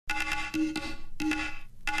Welcome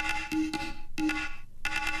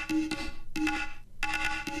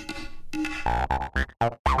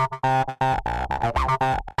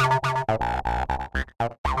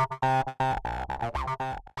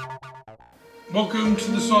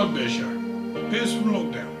to the Side Beer Show. Beers from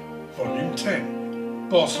Lockdown, Volume 10,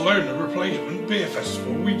 Barcelona Replacement Beer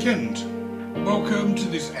Festival Weekend. Welcome to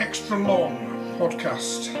this extra long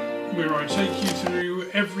podcast where I take you through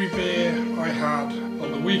every beer I had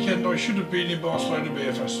on the weekend I should have been in Barcelona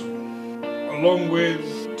Beer Festival, along with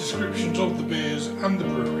descriptions of the beers and the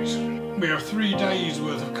breweries. We have 3 days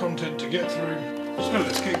worth of content to get through, so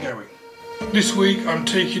let's get going. This week I'm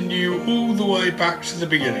taking you all the way back to the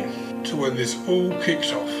beginning, to when this all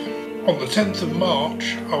kicked off. On the 10th of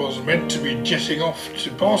March, I was meant to be jetting off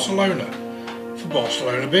to Barcelona for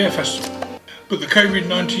Barcelona Beer Festival. But the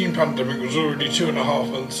COVID-19 pandemic was already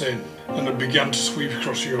 2.5 months in and had begun to sweep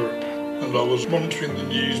across Europe. And I was monitoring the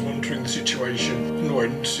news, monitoring the situation and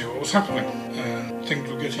waiting to see what was happening. Things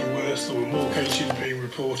were getting worse. There were more cases being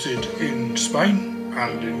reported in Spain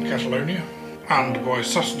and in Catalonia. And by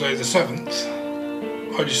Saturday the 7th,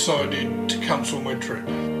 I decided to cancel my trip.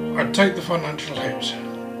 I'd take the financial hit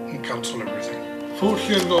and cancel everything.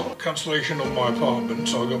 Fortunately, I got cancellation on my apartment,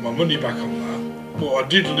 so I got my money back on that. What I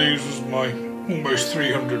did lose was my almost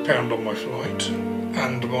 £300 on my flight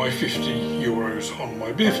and my €50 on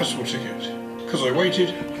my beer festival ticket. Because I waited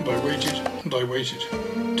and I waited and I waited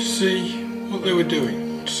to see what they were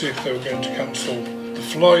doing, to see if they were going to cancel the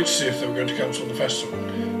flight, see if they were going to cancel the festival.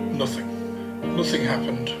 Nothing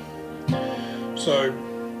happened. So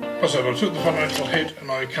I said I took the financial hit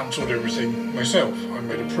and I cancelled everything myself. I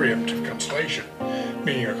made a preemptive cancellation,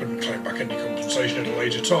 meaning I couldn't claim back any compensation at a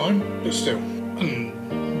later time, but still.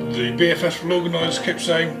 And the beer festival organisers kept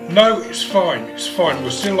saying, no, it's fine, we're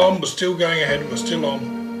still on, we're still going ahead, we're still on.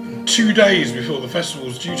 And 2 days before the festival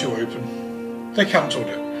was due to open, they cancelled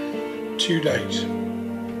it. 2 days.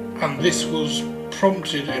 And this was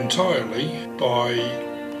prompted entirely by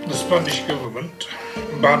the Spanish government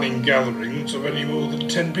banning gatherings of any more than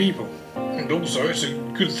 10 people. And also, it's a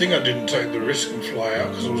good thing I didn't take the risk and fly out,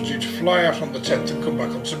 because I was due to fly out on the 10th and come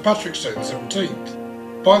back on St Patrick's Day the 17th.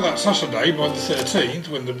 By that Saturday, by the 13th,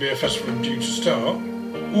 when the beer festival was due to start,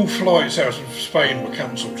 all flights out of Spain were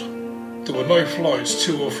cancelled. There were no flights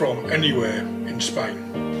to or from anywhere in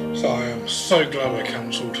Spain. So I am so glad I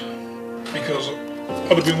cancelled, because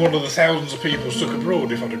I'd have been one of the thousands of people stuck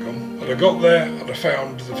abroad if I'd have gone. I'd have got there, I'd have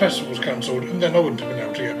found the festival was cancelled, and then I wouldn't have been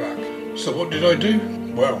able to get back. So what did I do?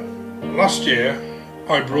 Well, last year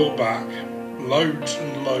I brought back loads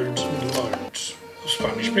and loads and loads of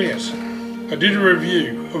Spanish beers. I did a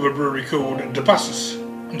review of a brewery called De Basses,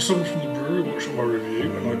 and someone from the brewery watched my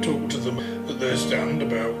review, and I talked to them at their stand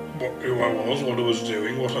about who I was, what I was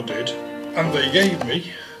doing, what I did, and they gave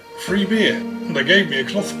me free beer. And they gave me a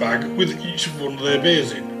cloth bag with each of one of their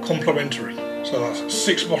beers in, complimentary. So that's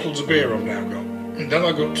 6 bottles of beer I've now got. And then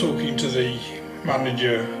I got talking to the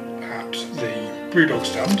manager at the Brewdog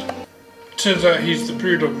stand. Turns out he's the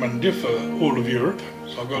Brewdog manager for all of Europe.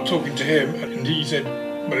 So I got talking to him, and he said,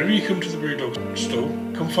 whenever you come to the Brewdog store,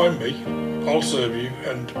 come find me, I'll serve you,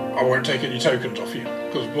 and I won't take any tokens off you.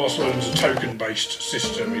 Because Barcelona's a token-based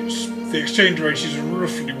system. The exchange rate is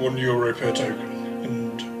roughly €1 per token.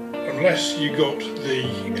 Unless you got the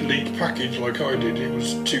elite package like I did, it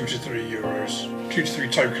was €2 to €3. 2 to 3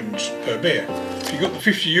 tokens per beer. If you got the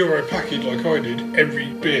 €50 package like I did, every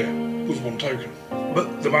beer was 1 token.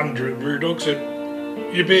 But the manager at Brewdog said,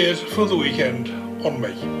 your beers for the weekend on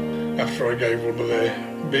me. After I gave one of their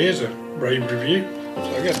beers a rave review.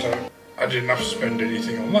 So again, I didn't have to spend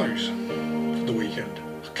anything on those for the weekend.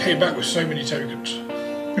 I came back with so many tokens.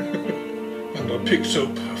 And I picked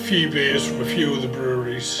up a few beers from a few of the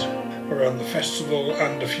breweries around the festival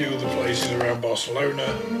and a few of the places around Barcelona.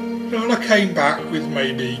 And I came back with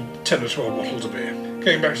maybe 10 or 12 bottles of beer.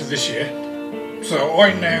 Came back to this year. So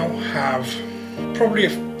I now have probably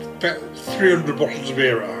about 300 bottles of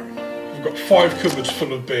beer at home. I've got 5 cupboards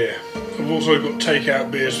full of beer. I've also got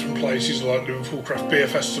takeout beers from places like Liverpool Craft Beer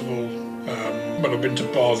Festival, when I've been to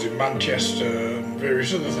bars in Manchester and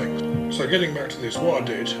various other things. So getting back to this, what I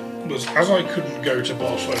did was, as I couldn't go to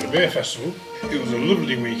Barcelona Beer Festival, it was a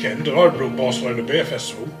lovely weekend and I brought Barcelona Beer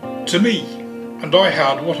Festival to me. And I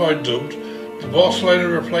had what I dubbed the Barcelona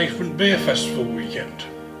Replacement Beer Festival weekend,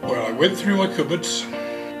 where I went through my cupboards.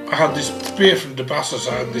 I had this beer from De Basses,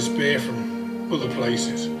 I had this beer from other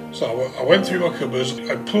places. So I went through my cupboards,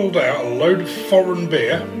 I pulled out a load of foreign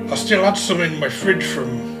beer. I still had some in my fridge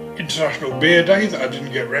from International Beer Day that I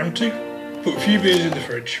didn't get round to. Put a few beers in the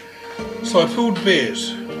fridge. So I pulled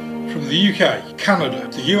beers from the UK, Canada,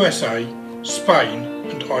 the USA, Spain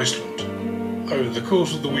and Iceland over the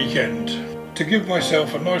course of the weekend to give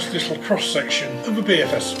myself a nice little cross-section of a beer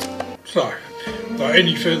festival. So, without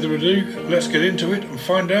any further ado, let's get into it and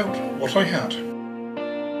find out what I had.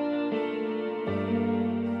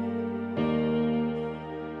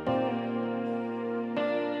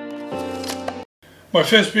 My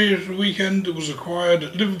first beer of the weekend was acquired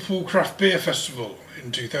at Liverpool Craft Beer Festival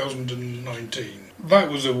in 2019. That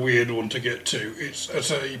was a weird one to get to. It's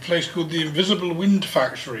at a place called the Invisible Wind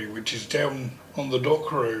Factory, which is down on the Dock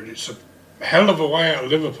Road. It's a hell of a way out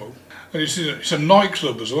of Liverpool. And it's a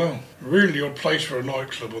nightclub as well. Really odd place for a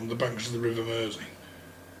nightclub on the banks of the River Mersey.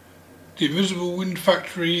 The Invisible Wind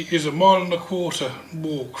Factory is a 1.25 mile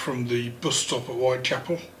walk from the bus stop at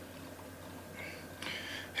Whitechapel.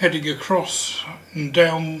 Heading across and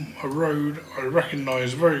down a road I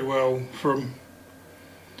recognise very well from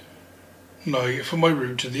my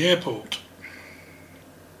route to the airport.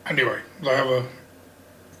 Anyway, there's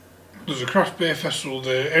a craft beer festival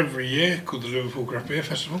there every year called the Liverpool Craft Beer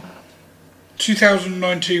Festival.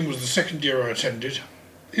 2019 was the second year I attended.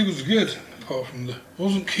 It was good, apart from I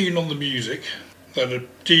wasn't keen on the music. They had a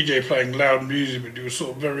DJ playing loud music, but it was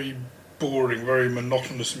sort of very boring, very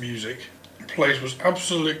monotonous music. The place was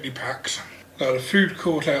absolutely packed. They had a food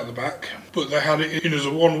court out the back, but they had it in as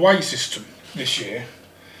a one-way system this year.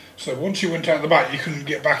 So once you went out the back, you couldn't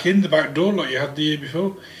get back in the back door like you had the year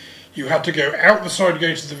before. You had to go out the side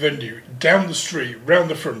gate of the venue, down the street, round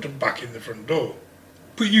the front and back in the front door.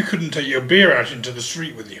 But you couldn't take your beer out into the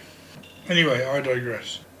street with you. Anyway, I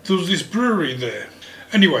digress. There was this brewery there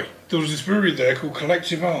called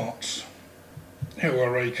Collective Arts, who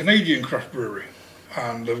are a Canadian craft brewery.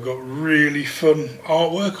 And they've got really fun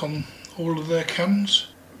artwork on all of their cans.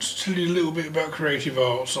 Let's tell you a little bit about Creative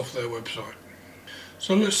Arts off their website.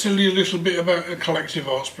 So let's tell you a little bit about Collective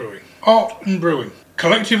Arts Brewing. Art and brewing.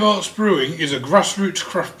 Collective Arts Brewing is a grassroots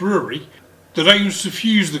craft brewery that aims to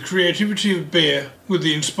fuse the creativity of beer with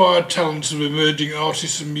the inspired talents of emerging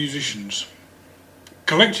artists and musicians.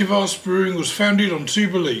 Collective Arts Brewing was founded on two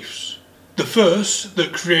beliefs. The first,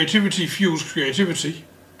 that creativity fuels creativity,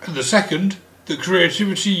 and the second, that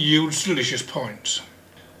creativity yields delicious pints.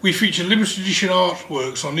 We feature limited edition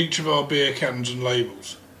artworks on each of our beer cans and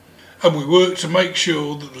labels, and we work to make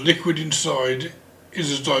sure that the liquid inside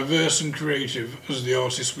is as diverse and creative as the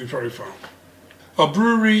artists we profile. Our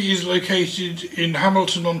brewery is located in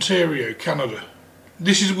Hamilton, Ontario, Canada.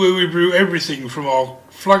 This is where we brew everything from our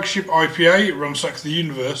flagship IPA, Ransack the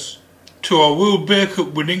Universe, to our World Beer Cup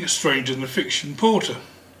winning Stranger Than Fiction Porter.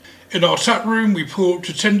 In our tap room we pour up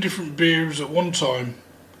to 10 different beers at one time,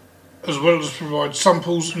 as well as provide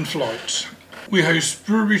samples and flights. We host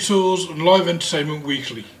brewery tours and live entertainment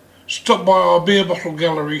weekly. Stop by our beer bottle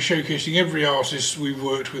gallery showcasing every artist we've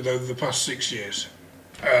worked with over the past 6 years.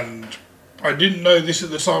 And I didn't know this at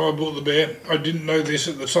the time I bought the beer. I didn't know this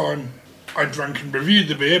at the time I drank and reviewed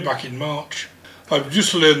the beer back in March. I've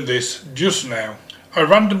just learned this just now. I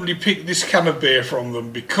randomly picked this can of beer from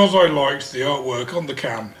them because I liked the artwork on the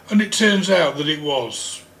can, and it turns out that it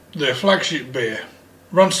was their flagship beer,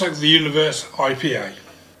 Ransack the Universe IPA.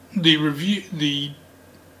 The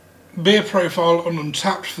beer profile on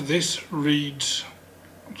Untapped for this reads,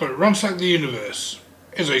 Ransack the Universe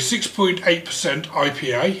is a 6.8%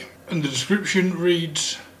 IPA, and the description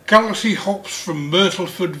reads, Galaxy hops from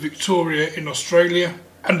Myrtleford, Victoria in Australia,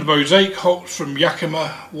 and Mosaic hops from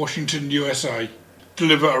Yakima, Washington, USA.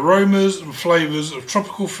 Deliver aromas and flavours of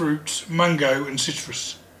tropical fruits, mango and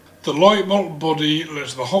citrus. The light malt body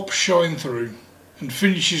lets the hops shine through and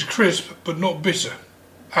finishes crisp but not bitter.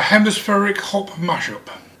 A hemispheric hop mashup.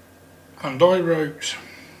 And I wrote,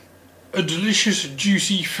 a delicious,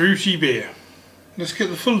 juicy, fruity beer. Let's get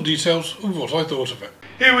the full details of what I thought of it.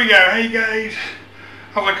 Here we go, hey guys.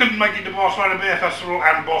 As I couldn't make it to Barcelona Beer Festival,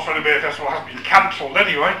 and Barcelona Beer Festival has been cancelled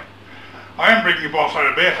anyway, I am bringing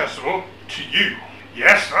Barcelona Beer Festival to you.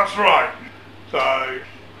 Yes, that's right. So,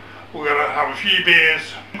 we're going to have a few beers.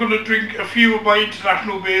 I'm going to drink a few of my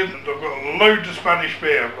international beers, and I've got loads of Spanish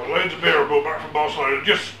beer. I've got loads of beer I brought back from Barcelona.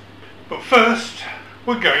 But first,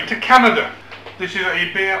 we're going to Canada. This is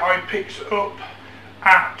a beer I picked up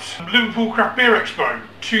at Liverpool Craft Beer Expo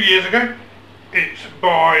 2 years ago. It's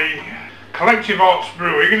by Collective Arts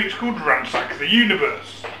Brewing, and it's called Ransack the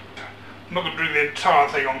Universe. I'm not going to do the entire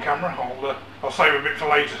thing on camera. I'll save a bit for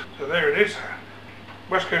later. So there it is.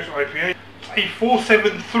 West Coast IPA. It's a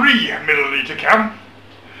 473 milliliter can,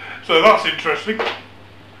 so that's interesting.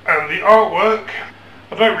 And the artwork,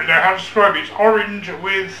 I don't really know how to describe it. It's orange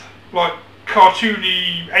with like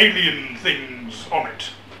cartoony alien things on it.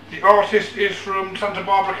 The artist is from Santa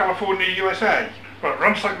Barbara, California, USA. Right,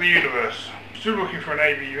 Ransack the Universe. Still looking for an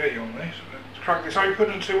ABV on this. crack this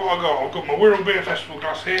open and see what I got. I've got my Wirral Beer Festival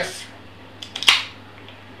glass here.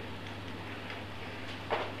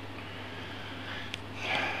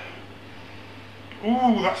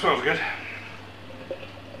 Ooh, that smells good.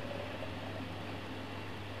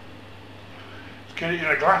 Let's get it in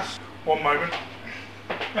a glass. One moment.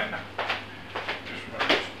 Just a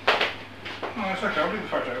moment. Oh, that's okay, I'll do the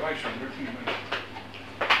photo later.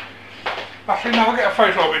 Actually, no, I'll get a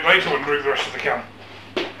photo of it later when we do the rest of the can.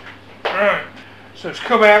 Right, so it's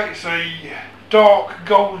come out, it's a dark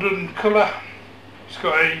golden colour. It's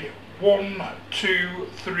got a 1, 2,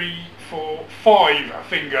 3, 4, 5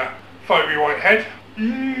 finger foamy white head.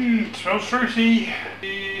 It smells fruity.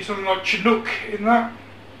 Something like Chinook in that.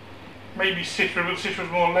 Maybe citrus, but citrus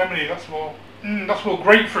more lemony. That's more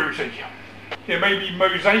grapefruity. Yeah, maybe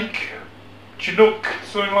mosaic, Chinook,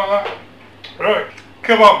 something like that. Right,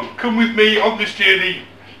 come with me on this journey.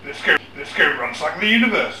 Let's go ransack the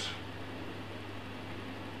universe.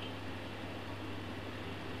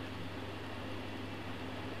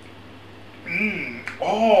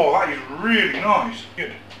 Oh, that is really nice.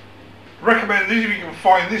 Good. Recommend this if you can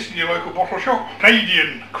find this in your local bottle shop.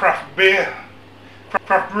 Canadian craft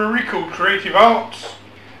brewery called Creative Arts,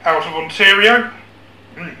 out of Ontario.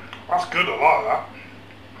 That's good, I like that.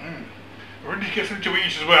 Really gets them to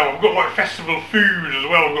eat as well. I've got like festival food as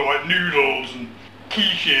well. I've got like noodles and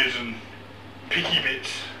quiches and picky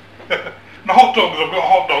bits. And hot dogs, I've got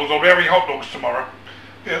hot dogs. I'll be having hot dogs tomorrow.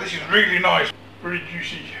 Yeah, this is really nice. Very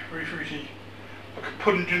juicy, very fruity. Like a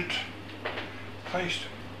pungent taste.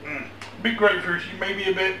 A bit grapefruity, maybe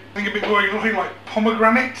a bit more exotic, like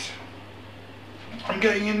pomegranate. I'm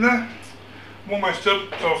getting in there. I'm almost done,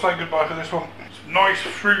 so I'll say goodbye for this one. It's nice,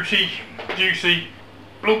 fruity, juicy.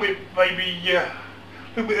 A little bit, maybe, a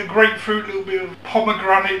little bit of grapefruit, a little bit of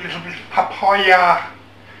pomegranate, a little bit of papaya.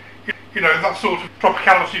 You know, that sort of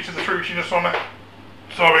tropicality to the fruitiness on it.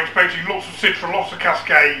 So I'm expecting lots of citra, lots of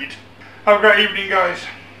cascade. Have a great evening, guys.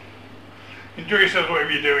 Enjoy yourselves,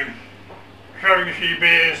 whatever you're doing. If you're having a few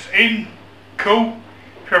beers in, cool.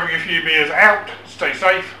 If you're having a few beers out, stay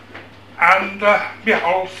safe. And yeah,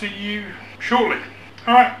 I'll see you shortly.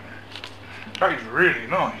 Alright. That is really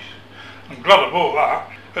nice. I'm glad I bought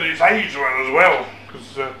that. But it's aged well as well,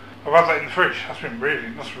 because I've had that in the fridge.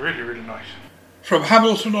 That's really, really nice. From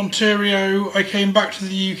Hamilton, Ontario, I came back to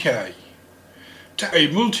the UK. To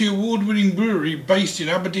a multi-award winning brewery based in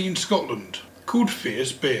Aberdeen, Scotland, called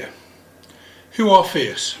Fierce Beer. Who are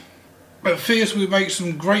Fierce? At Fierce we make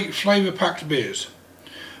some great flavour-packed beers.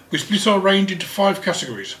 We split our range into 5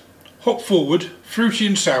 categories: hop forward, fruity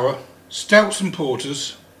and sour, stouts and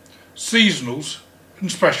porters, seasonals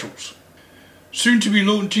and specials. Soon to be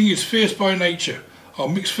launching is Fierce by Nature, our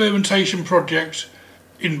mixed fermentation project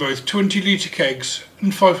in both 20 litre kegs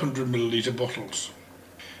and 500 millilitre bottles.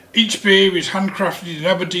 Each beer is handcrafted in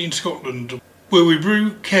Aberdeen, Scotland, where we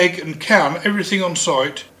brew, keg and can everything on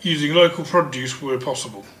site using local produce where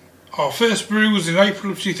possible. Our first brew was in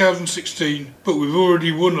April of 2016, but we've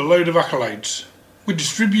already won a load of accolades. We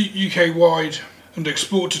distribute UK-wide and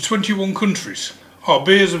export to 21 countries. Our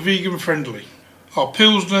beers are vegan friendly. Our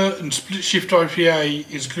Pilsner and Split Shift IPA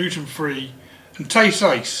is gluten free and tastes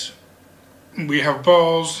ace. And we have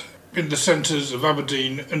bars in the centres of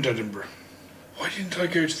Aberdeen and Edinburgh. Why didn't I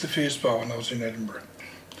go to the Fierce bar when I was in Edinburgh?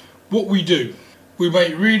 What we do, we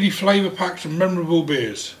make really flavour-packed and memorable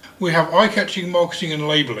beers. We have eye-catching marketing and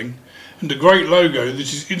labelling and a great logo that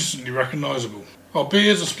is instantly recognisable. Our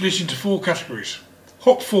beers are split into 4 categories.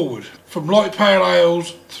 Hop forward, from light pale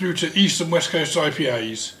ales through to East and West Coast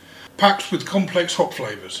IPAs, packed with complex hop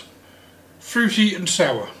flavours. Fruity and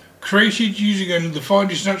sour, created using only the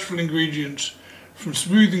finest natural ingredients, from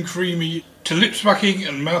smooth and creamy to lip-smacking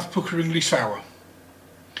and mouth-puckeringly sour.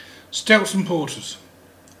 Stouts and porters.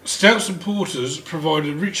 Stouts and porters provide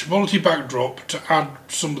a rich malty backdrop to add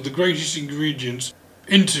some of the greatest ingredients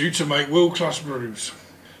into to make world-class brews.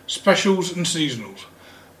 Specials and seasonals.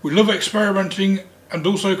 We love experimenting and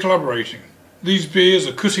also collaborating. These beers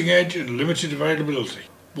are cutting edge and limited availability.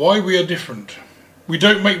 Why we are different. We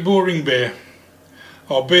don't make boring beer.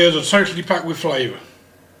 Our beers are totally packed with flavour.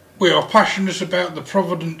 We are passionate about the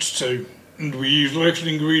provenance too, and we use local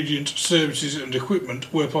ingredients, services and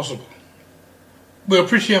equipment where possible. We are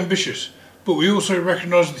pretty ambitious, but we also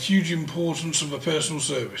recognise the huge importance of a personal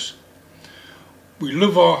service. We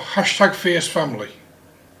love our #Fierce family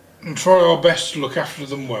and try our best to look after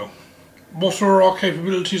them well. What are our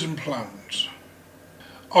capabilities and plans?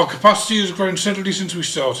 Our capacity has grown steadily since we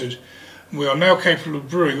started, and we are now capable of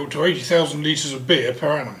brewing up to 80,000 litres of beer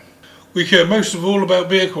per annum. We care most of all about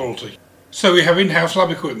beer quality, so we have in-house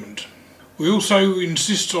lab equipment. We also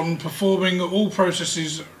insist on performing all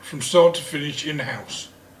processes from start to finish in-house.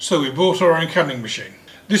 So we bought our own canning machine.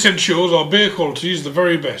 This ensures our beer quality is the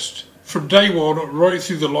very best, from day one right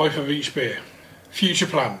through the life of each beer. Future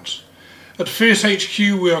plans. At Fierce HQ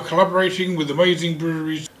we are collaborating with amazing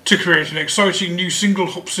breweries to create an exciting new single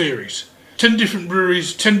hop series. 10 different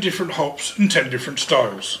breweries, 10 different hops and 10 different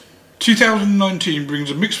styles. 2019 brings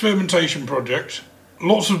a mixed fermentation project,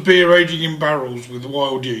 lots of beer aging in barrels with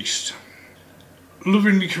wild yeast.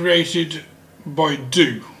 Lovingly created by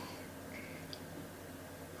Do,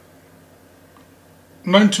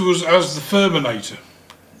 known to us as the Ferminator.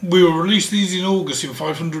 We will release these in August in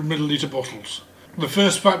 500ml bottles. The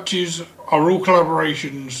first batches are all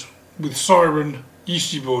collaborations with Siren,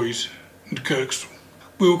 Yeasty Boys and Kirkstall.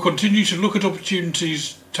 We will continue to look at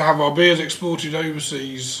opportunities to have our beers exported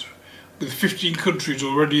overseas, with 15 countries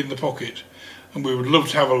already in the pocket, and we would love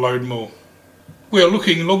to have a load more. We are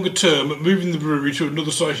looking longer term at moving the brewery to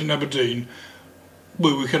another site in Aberdeen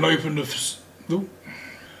where we can open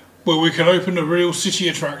a real city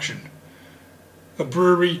attraction. A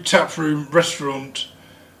brewery, tap room, restaurant,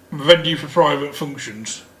 venue for private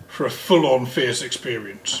functions for a full-on Fierce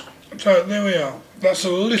experience. So there we are. That's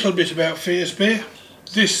a little bit about Fierce Beer.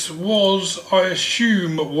 This was, I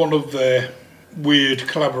assume, one of their weird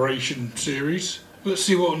collaboration series. Let's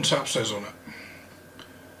see what Untappd says on it.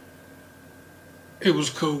 It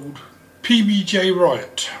was called PBJ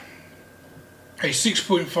Riot, a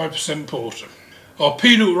 6.5% porter. Our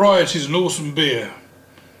Peanut Riot is an awesome beer.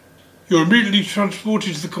 You're immediately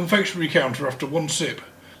transported to the confectionery counter after one sip,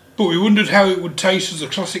 but we wondered how it would taste as a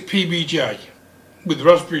classic PBJ with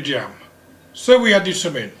raspberry jam. So we added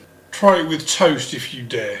some in. Try it with toast if you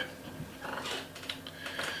dare.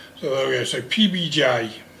 So there we go, so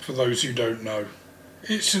PBJ, for those who don't know.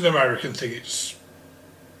 It's an American thing, it's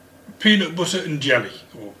peanut butter and jelly,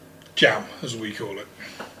 or jam as we call it.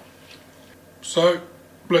 So,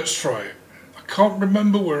 let's try it. I can't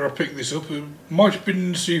remember where I picked this up, it might have been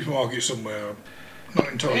in the supermarket somewhere, I'm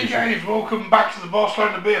not entirely sure. Hey guys, welcome back to the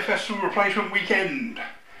Barcelona Beer Festival replacement weekend.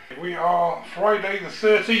 We are Friday the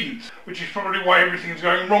 13th, which is probably why everything's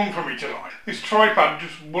going wrong for me tonight. This tripod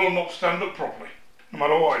just will not stand up properly, no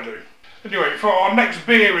matter what I do. Anyway, for our next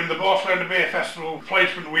beer in the Barcelona Beer Festival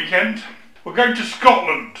replacement weekend, we're going to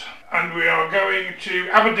Scotland, and we are going to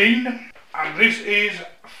Aberdeen, and this is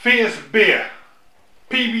Fierce Beer.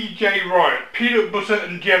 PBJ Riot, Peanut Butter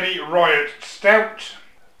and Jelly Riot Stout.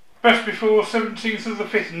 Best before 17th of the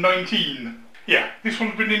 5th, 19. Yeah, this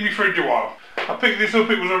one's been in me for a while. I picked this up,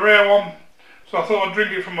 it was a rare one, so I thought I'd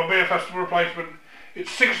drink it from my beer festival replacement.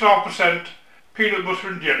 It's 6.5% peanut butter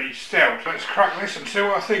and jelly stout. Let's crack this and see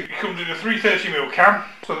what I think. It comes in a 330ml can.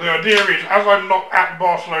 So the idea is, as I'm not at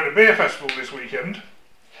Barcelona Beer Festival this weekend,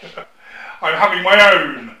 I'm having my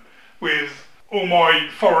own with all my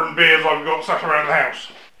foreign beers I've got sat around the house.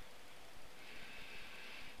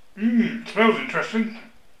 It smells interesting.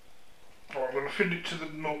 Right, I'm going to feed it to the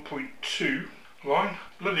 0.2 line.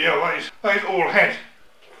 Bloody hell, that is all head.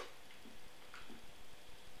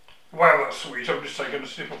 Wow, that's sweet. I'm just taking a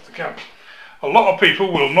sip off the can. A lot of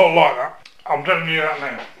people will not like that. I'm telling you that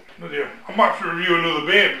now. Bloody hell. I might have to review another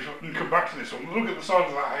beer before I can come back to this one. Look at the size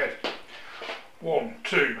of that head. 1,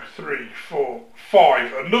 2, 3, 4,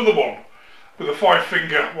 5. Another one with a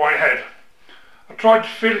 5-finger white head. I tried to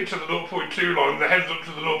fill it to the 0.2 line, the head's up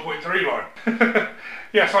to the 0.3 line.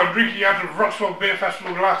 Yes, I'm drinking out of Wrocław Beer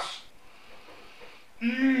Festival glass.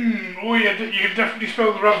 Oh yeah, you can definitely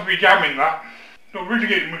smell the raspberry jam in that. Not really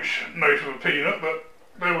getting much note of a peanut, but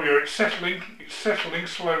there we go, it's settling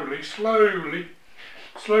slowly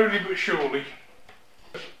but surely.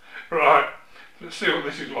 Right, let's see what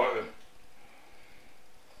this is like then.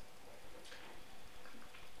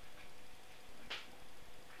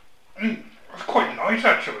 That's quite nice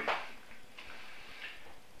actually.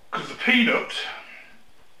 Because the peanut,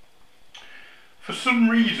 for some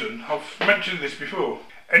reason, I've mentioned this before,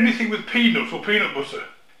 anything with peanut or peanut butter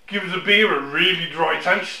gives a beer a really dry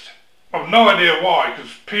taste. I've no idea why,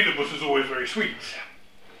 because peanut butter is always very sweet.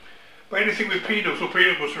 But anything with peanuts or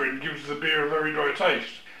peanut butter in gives the beer a very dry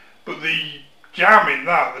taste. But the jam in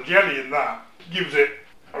that, the jelly in that, gives it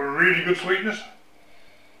a really good sweetness.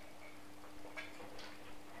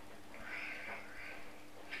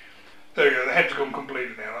 There we go, the head's gone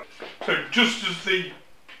completely now. So just as the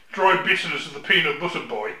dry bitterness of the peanut butter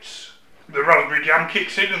bites, the raspberry jam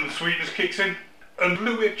kicks in and the sweetness kicks in. And a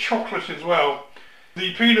little bit of chocolate as well.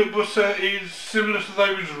 The peanut butter is similar to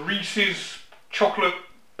those Reese's peanut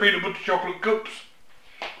butter chocolate cups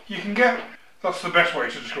you can get. That's the best way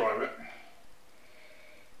to describe it.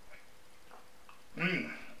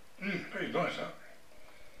 Very nice that.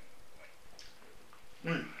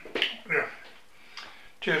 Yeah.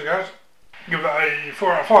 Cheers, guys. Give that a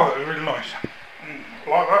 4 out of 5. That was really nice.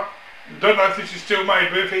 Like that. Don't know if this is still made,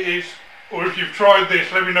 but if it is, or if you've tried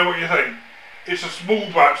this, let me know what you think. It's a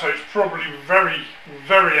small batch, so it's probably very,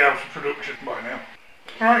 very out of production by now.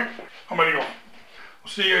 Alright, I'm heading off. I'll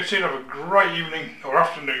see you guys soon. Have a great evening, or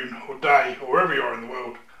afternoon, or day, or wherever you are in the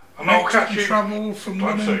world. And I'll catch you. Travel from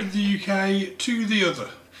one end of the UK to the other,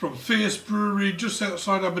 from Fierce Brewery just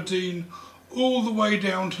outside Aberdeen, all the way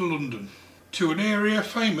down to London, to an area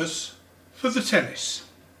famous for the tennis,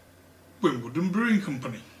 Wimbledon Brewing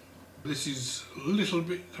Company. This is a little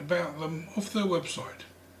bit about them off their website.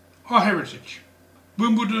 Our heritage.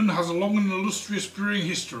 Wimbledon has a long and illustrious brewing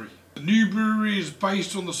history. The new brewery is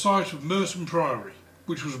based on the site of Merton Priory,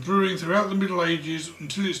 which was brewing throughout the Middle Ages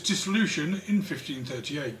until its dissolution in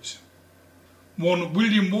 1538. One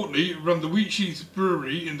William Whately ran the Wheatsheaf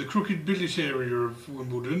Brewery in the Crooked Billet area of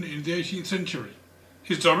Wimbledon in the 18th century.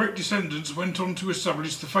 His direct descendants went on to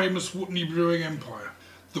establish the famous Whatney Brewing Empire.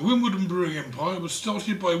 The Wimbledon Brewing Empire was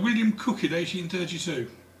started by William Cook in 1832.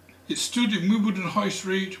 It stood in Wimbledon High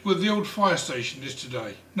Street where the old fire station is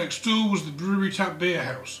today. Next door was the Brewery Tap Beer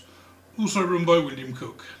House, also run by William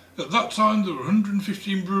Cook. At that time there were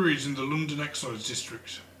 115 breweries in the London Excise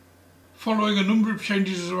District. Following a number of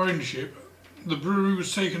changes of ownership, the brewery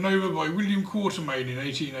was taken over by William Quatermain in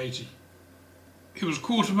 1880. It was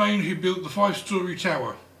Quatermain who built the 5-storey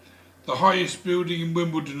tower, the highest building in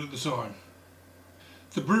Wimbledon at the time.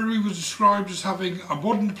 The brewery was described as having a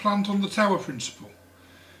modern plant on the tower principle,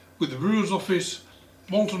 with the brewer's office,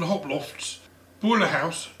 malt and hop lofts, boiler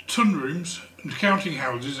house, tun rooms and counting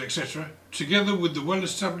houses, etc., together with the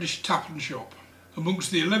well-established tap and shop.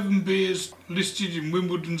 Amongst the 11 beers listed in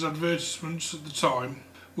Wimbledon's advertisements at the time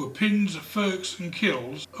were Pins, Firks and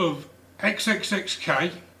Kills of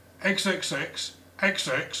XXXK, XXX,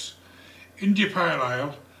 XX, India Pale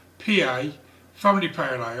Ale, PA, Family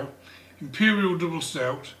Pale Ale, Imperial Double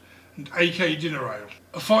Stout and AK Dinner Ale.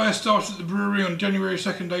 A fire started at the brewery on January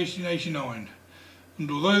 2nd, 1889,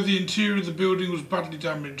 and although the interior of the building was badly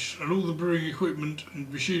damaged and all the brewing equipment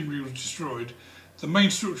and machinery was destroyed, the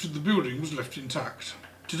main structure of the building was left intact.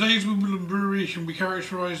 Today's Wimbledon Brewery can be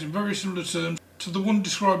characterised in very similar terms to the one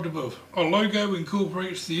described above. Our logo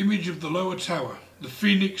incorporates the image of the lower tower, the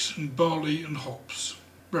phoenix and barley and hops,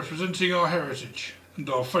 representing our heritage and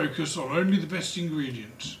our focus on only the best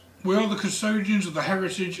ingredients. We are the custodians of the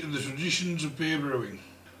heritage and the traditions of beer brewing,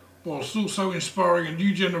 whilst also inspiring a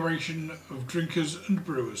new generation of drinkers and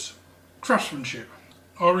brewers. Craftsmanship.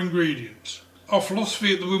 Our ingredients. Our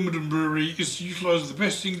philosophy at the Wimbledon Brewery is to utilise the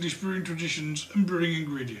best English brewing traditions and brewing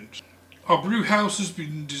ingredients. Our brew house has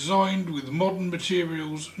been designed with modern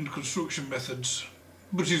materials and construction methods,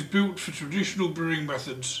 but is built for traditional brewing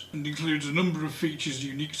methods and includes a number of features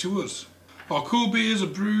unique to us. Our core beers are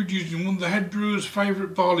brewed using one of the head brewer's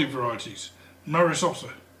favourite barley varieties, Maris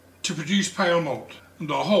Otter, to produce pale malt,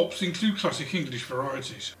 and our hops include classic English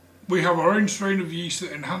varieties. We have our own strain of yeast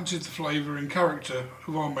that enhances the flavour and character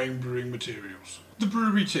of our main brewing materials. The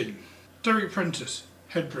brewery team. Derek Prentice,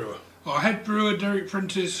 head brewer. Our head brewer, Derek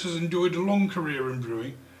Prentice, has enjoyed a long career in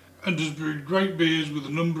brewing and has brewed great beers with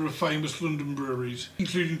a number of famous London breweries,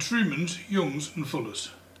 including Truman's, Young's and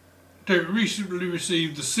Fuller's. Derek recently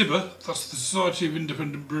received the SIBA, that's the Society of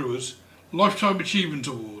Independent Brewers, Lifetime Achievement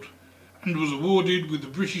Award, and was awarded with the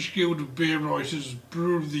British Guild of Beer Writers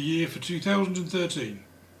Brewer of the Year for 2013.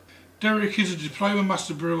 Derek is a Diploma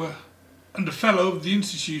Master Brewer and a Fellow of the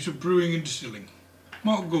Institute of Brewing and Distilling.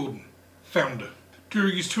 Mark Gordon, founder.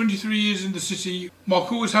 During his 23 years in the city,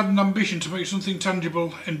 Mark always had an ambition to make something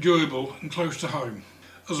tangible, enjoyable and close to home.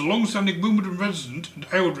 As a long-standing Wimbledon resident and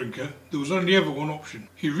ale drinker, there was only ever one option.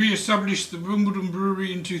 He re-established the Wimbledon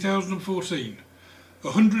Brewery in 2014,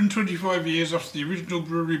 125 years after the original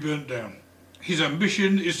brewery burnt down. His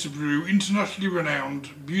ambition is to brew internationally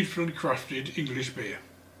renowned, beautifully crafted English beer.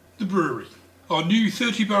 The brewery. Our new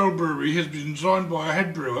 30-barrel brewery has been designed by our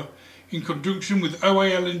head brewer in conjunction with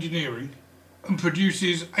OAL Engineering and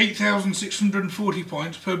produces 8,640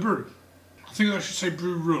 pints per brew. I think I should say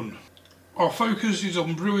brew run. Our focus is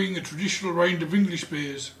on brewing a traditional range of English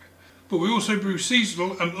beers, but we also brew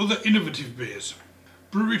seasonal and other innovative beers.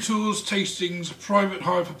 Brewery tours, tastings, private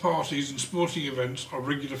hire for parties and sporting events are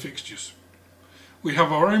regular fixtures. We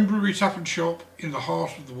have our own brewery tap and shop in the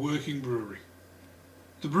heart of the working brewery.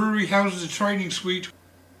 The brewery houses a training suite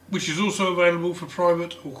which is also available for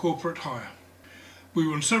private or corporate hire. We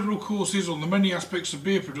run several courses on the many aspects of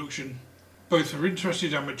beer production, both for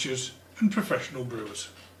interested amateurs and professional brewers.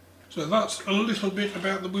 So that's a little bit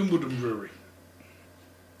about the Wimbledon Brewery.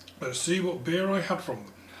 Let's see what beer I had from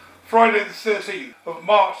them. Friday the 13th of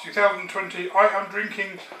March 2020. I am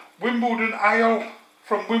drinking Wimbledon Ale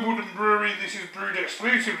from Wimbledon Brewery. This is brewed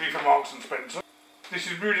exclusively for Marks and Spencer.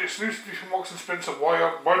 Why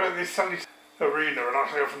don't they sell it Arena and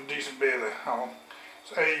actually have some decent beer there? Oh.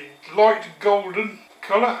 It's a light golden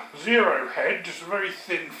colour, 0 head, just a very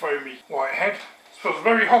thin foamy white head. It smells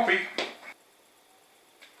very hoppy.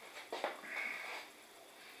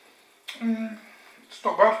 It's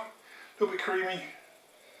not bad, a little bit creamy.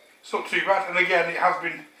 It's not too bad, and again it has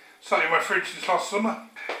been sat in my fridge since last summer.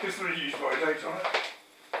 There's no use by date on it.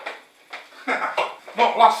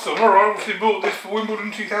 Not last summer, I obviously bought this for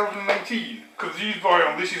Wimbledon 2018, because the use by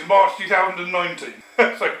on this is March 2019.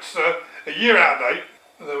 So it's a year out of date.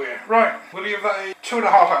 There we are. Right, we'll give that a 2.5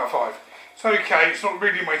 out of 5. It's okay, it's not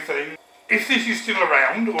really my thing. If this is still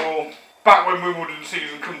around, or back when Wimbledon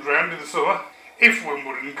season comes round in the summer, if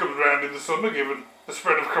Wimbledon comes round in the summer, given the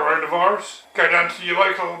spread of coronavirus, go down to your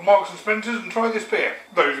local Marks and Spencer's and try this beer,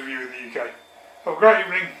 those of you in the UK. Have a great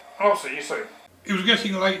evening, and I'll see you soon. It was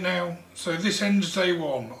getting late now, so this ends day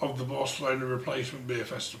one of the Barcelona Replacement Beer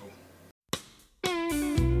Festival.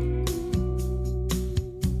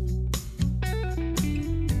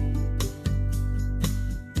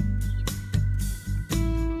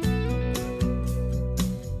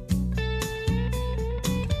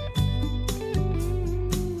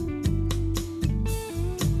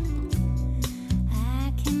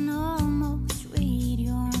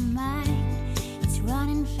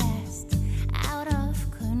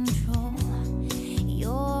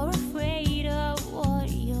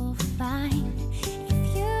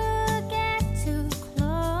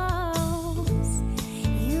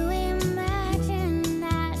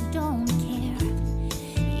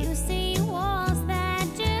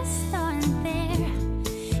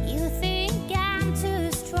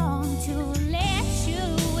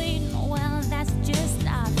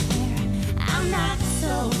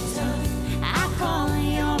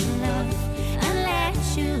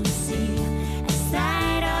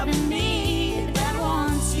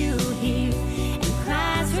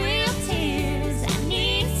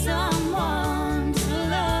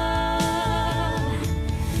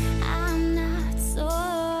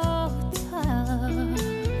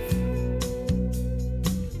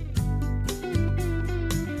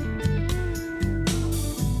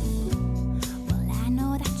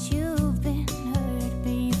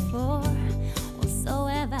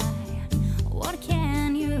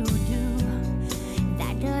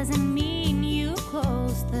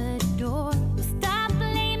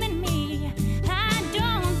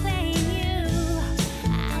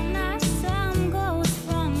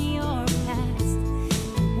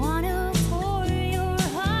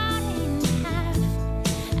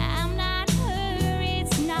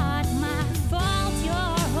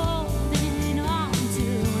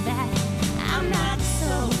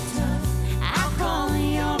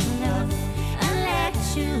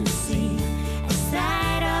 You see a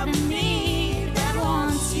side of me.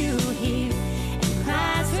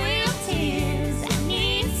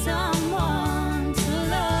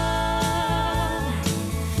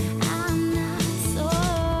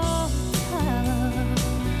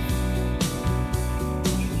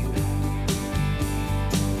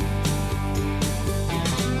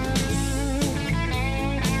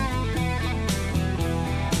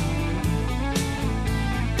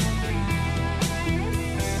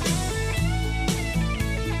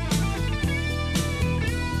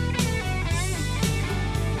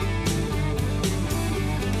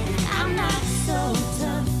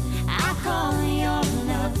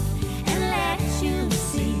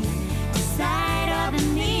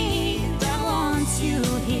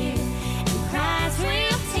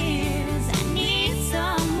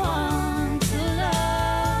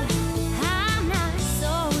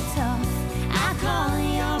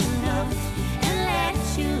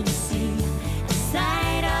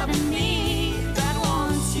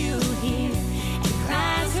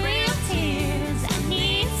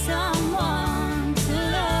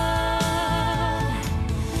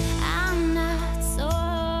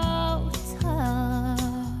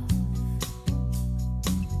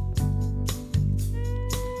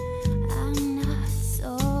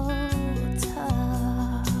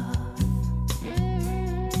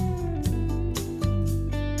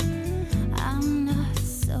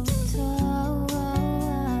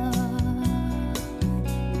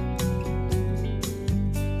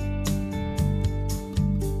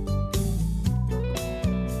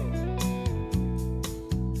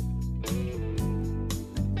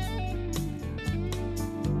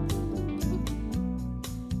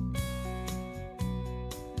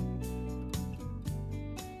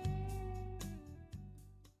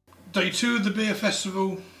 Day 2 of the beer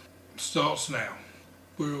festival starts now.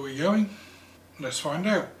 Where are we going? Let's find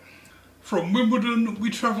out. From Wimbledon we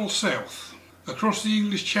travel south, across the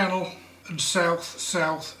English Channel and south,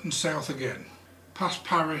 south and south again. Past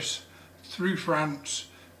Paris, through France,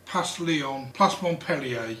 past Lyon, past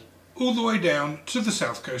Montpellier, all the way down to the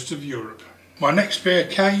south coast of Europe. My next beer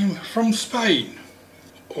came from Spain,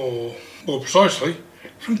 or more precisely,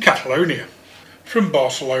 from Catalonia, from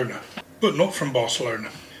Barcelona, but not from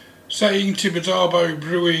Barcelona. Saying Tibidabo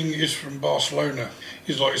Brewing is from Barcelona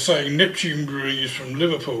is like saying Neptune Brewing is from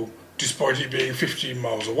Liverpool, despite it being 15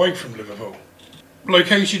 miles away from Liverpool.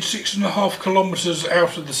 Located 6.5 kilometres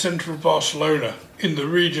out of the centre of Barcelona, in the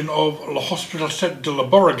region of La Hospitalitat de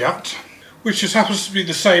Llobregat, which just happens to be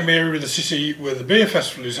the same area of the city where the beer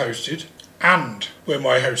festival is hosted, and where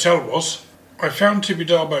my hotel was, I found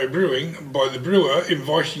Tibidabo Brewing by the brewer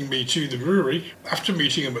inviting me to the brewery after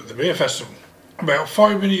meeting him at the beer festival. About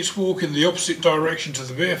 5 minutes walk in the opposite direction to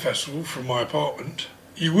the beer festival from my apartment.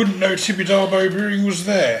 You wouldn't know Tibidabo Brewing was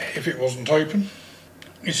there if it wasn't open.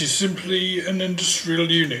 It is simply an industrial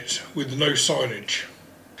unit with no signage.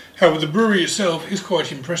 However, the brewery itself is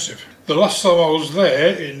quite impressive. The last time I was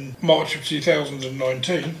there, in March of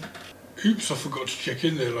 2019, oops, I forgot to check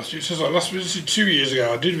in there last year. It says I last visited 2 years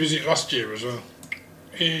ago. I did visit last year as well.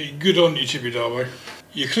 Good on you, Tibidabo.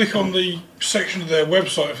 You click on the section of their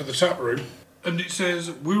website for the tap room, and it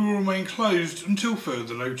says, we will remain closed until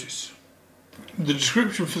further notice. The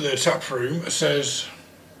description for their tap room says,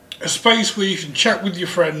 a space where you can chat with your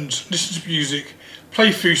friends, listen to music, play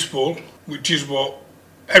foosball, which is what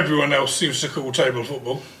everyone else seems to call table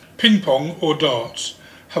football, ping pong or darts,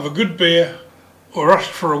 have a good beer, or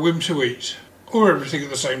ask for a whim to eat, or everything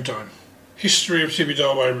at the same time. History of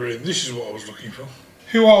Tibidabo Brewing, this is what I was looking for.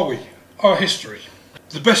 Who are we? Our history.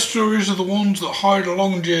 The best stories are the ones that hide a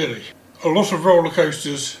long journey, a lot of roller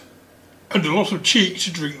coasters, and a lot of cheek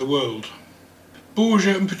to drink the world.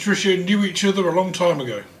 Borja and Patricia knew each other a long time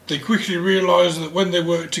ago. They quickly realised that when they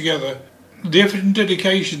worked together, the effort and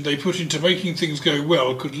dedication they put into making things go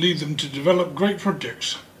well could lead them to develop great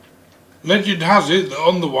projects. Legend has it that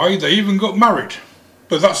on the way they even got married,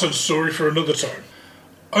 but that's a story for another time.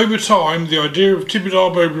 Over time, the idea of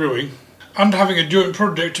Tibidabo Brewing, and having a joint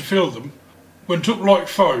project to fill them, went up like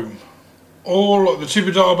foam, all like the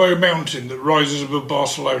Tibidabo mountain that rises above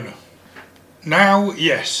Barcelona. Now,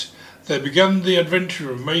 yes, they began the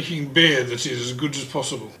adventure of making beer that is as good as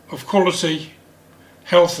possible, of quality,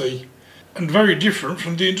 healthy, and very different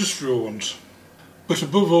from the industrial ones. But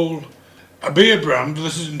above all, a beer brand that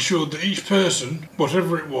has ensured that each person,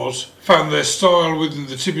 whatever it was, found their style within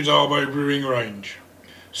the Tibidabo Brewing range.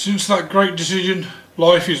 Since that great decision,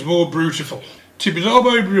 life is more brutal.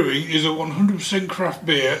 Tibidabo Brewing is a 100% craft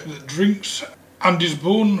beer that drinks and is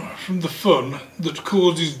born from the fun that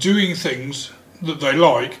causes doing things that they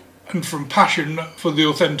like and from passion for the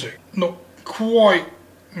authentic. Not quite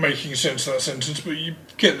making sense of that sentence, but you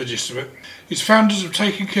get the gist of it. Its founders have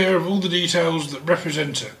taken care of all the details that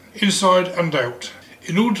represent it, inside and out,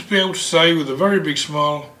 in order to be able to say with a very big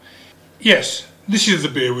smile, yes, this is the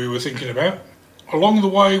beer we were thinking about. Along the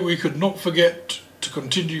way, we could not forget to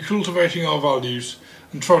continue cultivating our values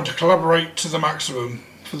and trying to collaborate to the maximum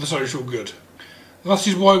for the social good. That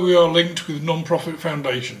is why we are linked with non-profit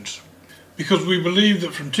foundations, because we believe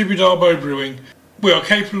that from Tibidabo Brewing we are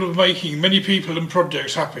capable of making many people and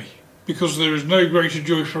projects happy, because there is no greater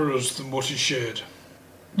joy for us than what is shared.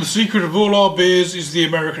 The secret of all our beers is the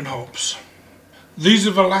American hops. These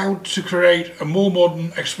have allowed to create a more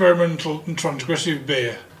modern, experimental and transgressive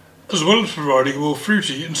beer, as well as providing a more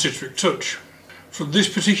fruity and citric touch. From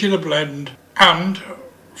this particular blend, and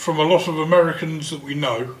from a lot of Americans that we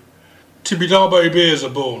know, Tibidabo beers are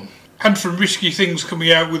born, and from risky things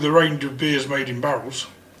coming out with a range of beers made in barrels.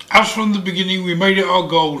 As from the beginning, we made it our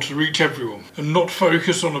goal to reach everyone and not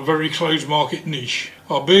focus on a very closed market niche.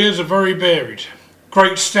 Our beers are very varied.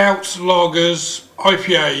 Great stouts, lagers,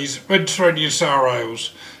 IPAs, Mediterranean sour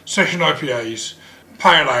ales, session IPAs,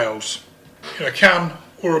 pale ales, in a can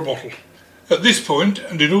or a bottle. At this point,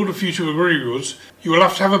 and in order for you to agree with us, you will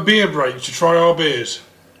have to have a beer break to try our beers.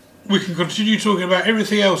 We can continue talking about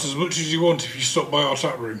everything else as much as you want if you stop by our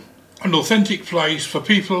tap room. An authentic place for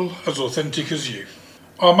people as authentic as you.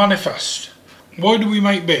 Our manifest. Why do we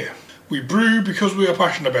make beer? We brew because we are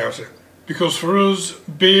passionate about it. Because for us,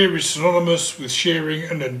 beer is synonymous with sharing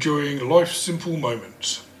and enjoying life's simple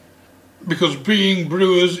moments. Because being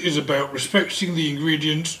brewers is about respecting the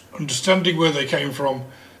ingredients, understanding where they came from,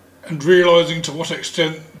 and realising to what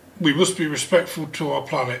extent we must be respectful to our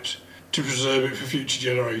planet to preserve it for future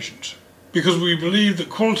generations. Because we believe that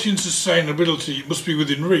quality and sustainability must be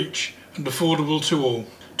within reach and affordable to all.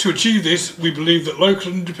 To achieve this, we believe that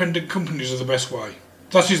local independent companies are the best way.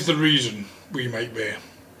 That is the reason we make beer.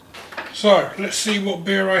 So, let's see what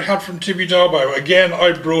beer I had from Tibidabo. Again,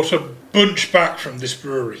 I brought a bunch back from this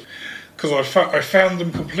brewery because I found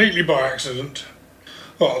them completely by accident.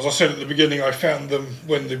 Well, as I said at the beginning, I found them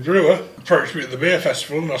when the brewer approached me at the beer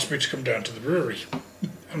festival and asked me to come down to the brewery.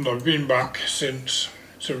 And I've been back since.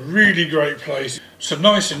 It's a really great place. It's a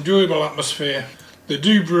nice, enjoyable atmosphere. They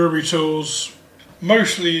do brewery tours,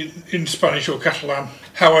 mostly in Spanish or Catalan.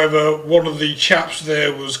 However, one of the chaps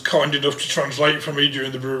there was kind enough to translate for me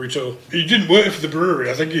during the brewery tour. He didn't work for the brewery,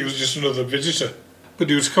 I think he was just another visitor.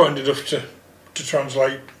 But he was kind enough to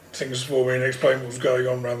translate things for me and explain what was going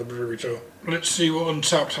on around the brewery tour. Let's see what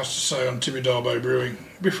Untapped has to say on Tibidabo Brewing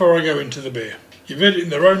before I go into the beer. You've heard it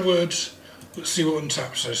in their own words. Let's see what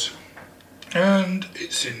Untapped says. And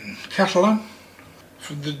it's in Catalan.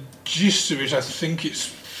 From the gist of it, I think it's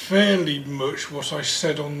fairly much what I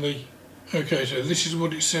said on the... Okay, so this is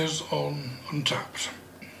what it says on Untapped.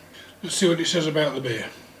 Let's see what it says about the beer.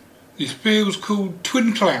 This beer was called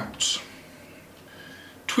Twin Clouds.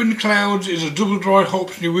 Twin Clouds is a double dry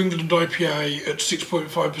hopped New England IPA at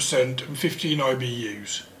 6.5% and 15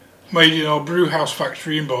 IBUs, made in our brew house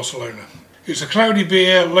factory in Barcelona. It's a cloudy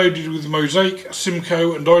beer loaded with Mosaic,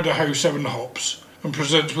 Simcoe and Idaho 7 hops and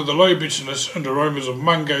presents with a low bitterness and aromas of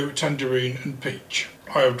mango, tangerine and peach.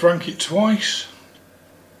 I have drank it twice.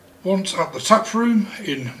 Once at the tap room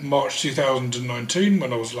in March 2019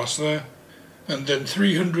 when I was last there, and then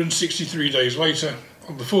 363 days later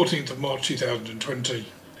on the 14th of March 2020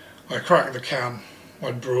 I cracked the can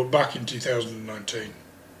I'd brought back in 2019.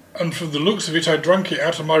 And from the looks of it I drank it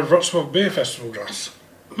out of my Wrocław Beer Festival glass.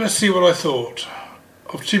 Let's see what I thought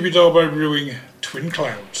of Tibidabo Brewing Twin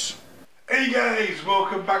Clouds. Hey guys,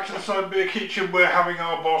 welcome back to the Side Beer Kitchen. We're having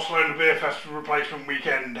our Barcelona Beer Festival replacement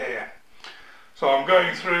weekend here. So I'm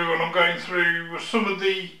going through some of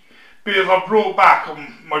the beers I've brought back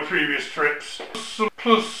on my previous trips,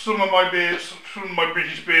 plus some of my beers, some of my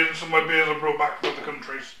British beers and some of my beers I brought back from other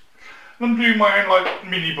countries. And I'm doing my own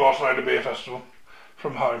mini Barcelona Beer Festival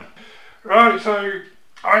from home. Right, so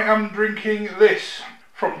I am drinking this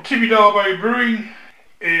from Tibidabo Brewing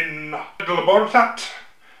in De La Borotat,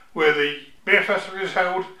 where the beer festival is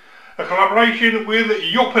held, a collaboration with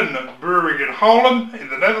Joppen Brewing in Haarlem in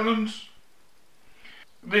the Netherlands.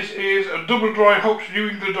 This is a double dry hopped New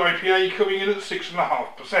England IPA coming in at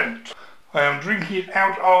 6.5%. I am drinking it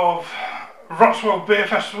out of Wrocław Beer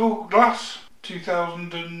Festival glass,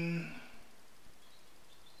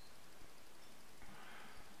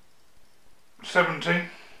 2017.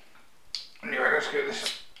 Anyway, let's get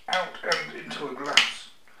this out and into a glass.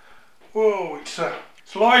 Whoa, it's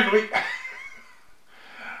lively.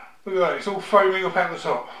 Look at that, it's all foaming up at the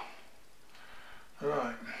top.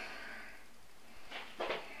 Right.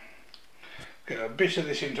 Get a bit of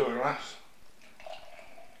this into a glass.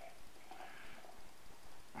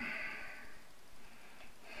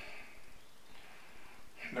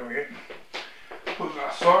 There we go. Put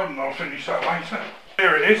that aside and I'll finish that later.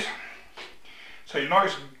 There it is. It's a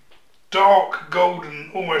nice dark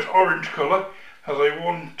golden, almost orange colour. Has a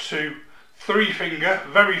 1, 2, 3 finger,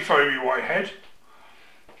 very foamy white head.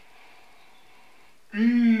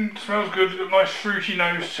 Smells good, got a nice fruity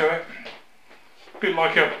nose to it. A bit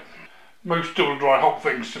like most double dry hop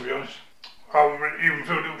things, to be honest. I haven't even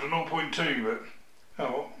filled it up to 0.2, but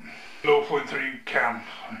oh well, 0.3 can.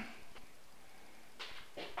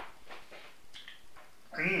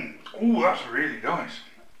 Oh, that's really nice.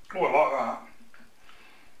 Oh, I like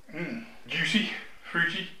that. Juicy,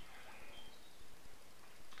 fruity,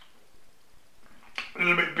 a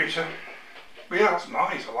little bit bitter. But yeah, that's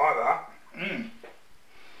nice, I like that.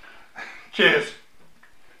 Cheers.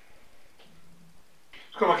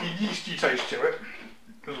 It's got like a yeasty taste to it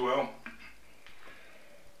as well.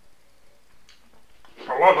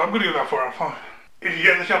 I like that, I'm going to give that 4 out of 5. If you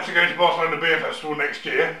get the chance to go to Barcelona Beer Festival next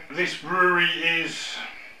year, this brewery is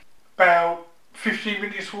about 15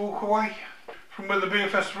 minutes walk away from where the beer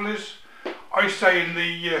festival is. I stay in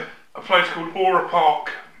a place called Aura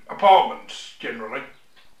Park Apartments generally,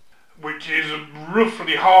 which is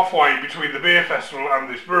roughly halfway between the beer festival and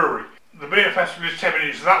this brewery. The beer festival is 10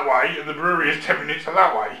 minutes that way and the brewery is 10 minutes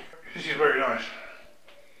that way. This is very nice.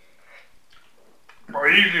 I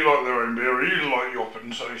usually like their own beer, I usually like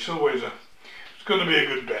Joppen, so it's always it's going to be a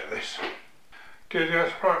good bet, this. Okay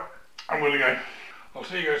guys, right, I'm going to go. I'll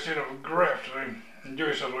see you guys soon. Have a great afternoon. Enjoy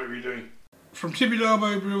yourself, whatever you're doing. From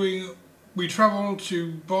Tibidabo Brewing, we travel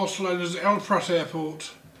to Barcelona's El Prat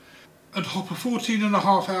Airport and hop a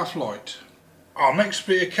 14.5-hour flight. Our next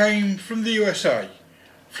beer came from the USA,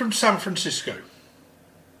 from San Francisco.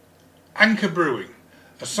 Anchor Brewing,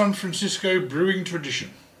 a San Francisco brewing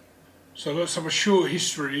tradition. So let's have a short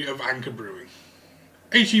history of Anchor brewing.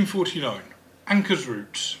 1849. Anchor's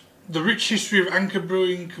roots. The rich history of Anchor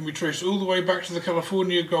brewing can be traced all the way back to the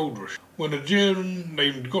California Gold Rush, when a German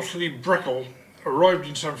named Gottlieb Breckel arrived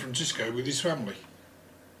in San Francisco with his family.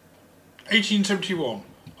 1871.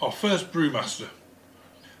 Our first brewmaster.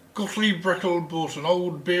 Gottlieb Breckel bought an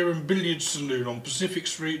old beer and billiards saloon on Pacific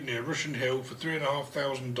Street near Russian Hill for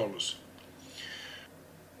 $3,500.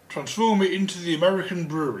 Transform it into the American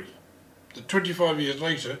brewery that 25 years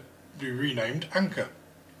later be renamed Anchor.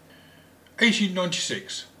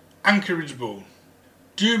 1896. Anchor is born.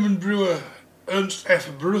 German brewer Ernst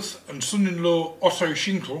F. Bruth and son-in-law Otto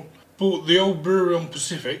Schinkel bought the old brewery on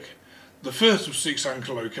Pacific, the first of 6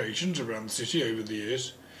 Anchor locations around the city over the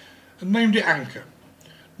years, and named it Anchor.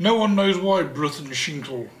 No one knows why Bruth and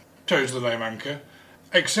Schinkel chose the name Anchor,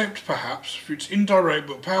 except perhaps for its indirect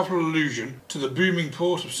but powerful allusion to the booming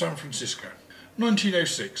port of San Francisco.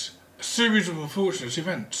 1906. A series of unfortunate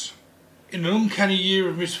events. In an uncanny year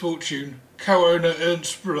of misfortune, co-owner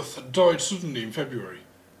Ernst Bruth died suddenly in February.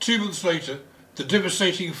 2 months later, the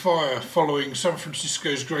devastating fire following San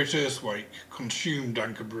Francisco's great earthquake consumed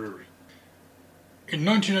Anchor Brewery. In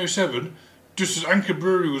 1907, just as Anchor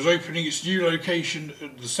Brewery was opening its new location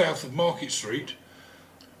at the south of Market Street,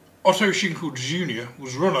 Otto Schinkel Jr.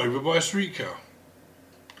 was run over by a streetcar.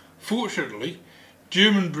 Fortunately,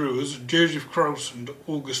 German brewers Joseph Kraus and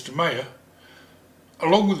August Meyer,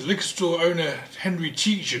 along with liquor store owner Henry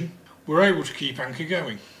Tietjen, were able to keep Anchor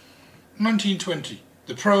going. 1920.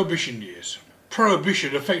 The Prohibition years.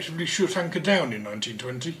 Prohibition effectively shut Anchor down in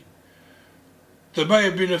 1920. There may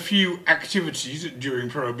have been a few activities during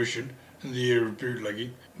Prohibition and the year of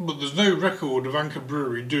bootlegging, but there's no record of Anchor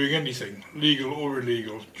Brewery doing anything, legal or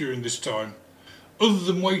illegal, during this time, other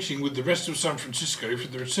than waiting with the rest of San Francisco for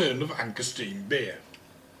the return of Anchor Steam beer.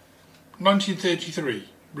 1933.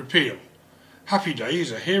 Repeal. Happy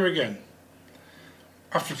days are here again.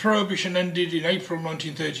 After Prohibition ended in April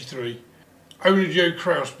 1933, owner Joe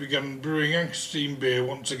Kraus began brewing Anchor Steam beer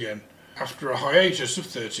once again, after a hiatus of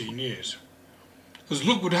 13 years. As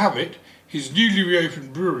luck would have it, his newly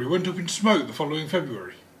reopened brewery went up in smoke the following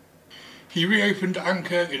February. He reopened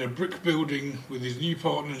Anchor in a brick building with his new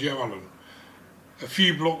partner Joe Allen, a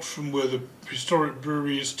few blocks from where the historic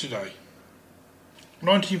brewery is today.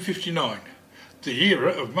 1959. The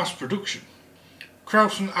era of mass production.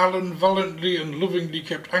 Kraus and Allen valiantly and lovingly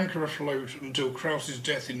kept Anchor afloat until Kraus's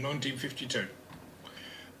death in 1952.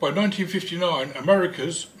 By 1959,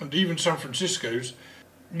 America's, and even San Francisco's,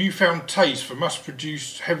 newfound taste for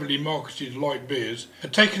mass-produced, heavily marketed light beers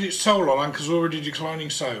had taken its toll on Anchor's already declining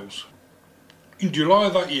sales. In July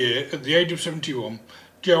of that year, at the age of 71,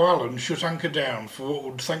 Joe Allen shut Anchor down for what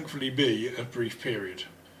would thankfully be a brief period.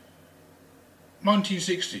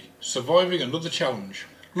 1960. Surviving another challenge.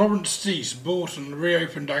 Lawrence Steese bought and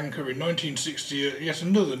reopened Anchor in 1960 at yet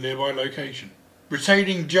another nearby location,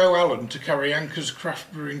 retaining Joe Allen to carry Anchor's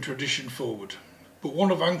craft brewing tradition forward. But one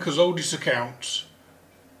of Anchor's oldest accounts,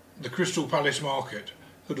 the Crystal Palace Market,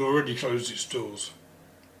 had already closed its doors,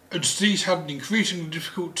 and Steese had an increasingly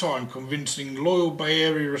difficult time convincing loyal Bay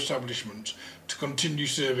Area establishments to continue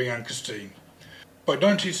serving Anchor Steam. By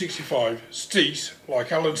 1965, Steese,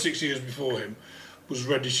 like Allen 6 years before him, was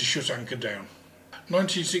ready to shut Anchor down.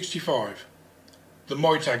 1965. The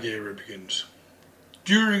Maytag era begins.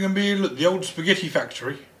 During a meal at the Old Spaghetti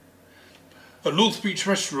Factory, a North Beach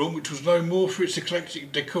restaurant which was known more for its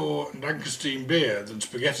eclectic decor and Anchor Steam beer than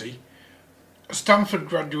spaghetti, a Stanford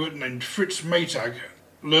graduate named Fritz Maytag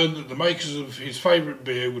learned that the makers of his favourite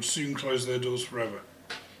beer would soon close their doors forever.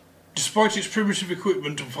 Despite its primitive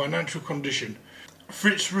equipment and financial condition,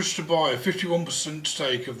 Fritz rushed to buy a 51%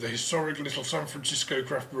 stake of the historic little San Francisco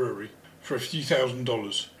craft brewery for a few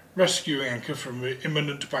 $1,000s, rescuing Anchor from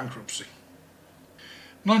imminent bankruptcy.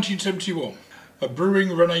 1971. A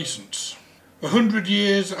brewing renaissance. 100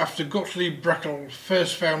 years after Gottlieb Breckel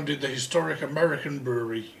first founded the historic American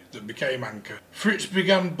brewery that became Anchor, Fritz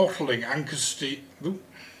began bottling Anchor Steam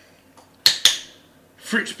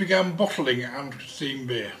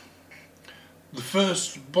beer, the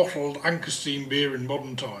first bottled Anchor Steam beer in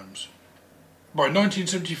modern times. By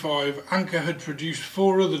 1975, Anchor had produced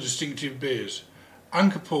 4 other distinctive beers: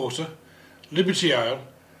 Anchor Porter, Liberty Ale,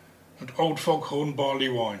 and Old Foghorn Barley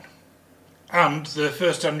Wine, and their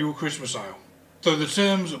first annual Christmas Ale. Though the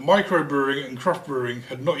terms microbrewing and craft brewing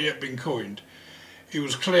had not yet been coined, it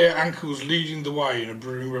was clear Anchor was leading the way in a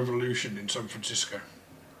brewing revolution in San Francisco.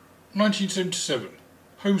 1977.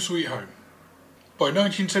 Home Sweet Home. By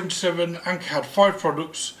 1977, Anchor had 5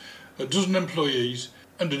 products, a dozen employees,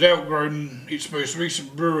 and had outgrown its most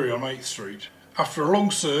recent brewery on 8th Street, After a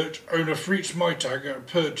long search, owner Fritz Maytag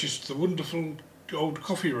purchased the wonderful old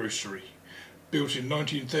coffee roastery, built in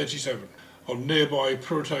 1937, on nearby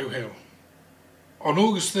Proto Hill. On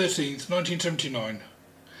August 13th, 1979,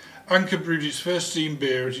 Anchor brewed its first steam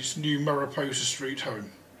beer at its new Mariposa Street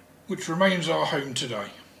home, which remains our home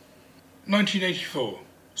today. 1984,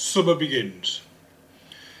 summer begins.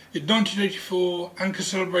 In 1984, Anchor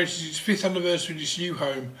celebrated its 5th anniversary at its new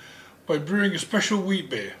home by brewing a special wheat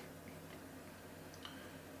beer.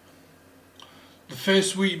 The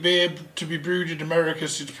first wheat beer to be brewed in America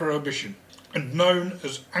since Prohibition, and known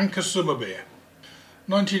as Anchor Summer Beer.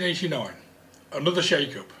 1989, another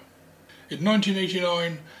shake-up. In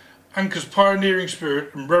 1989, Anchor's pioneering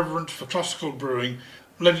spirit and reverence for classical brewing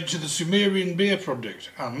led it to the Sumerian beer project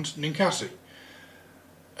and Ninkasi,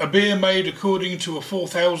 a beer made according to a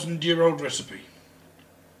 4,000-year-old recipe.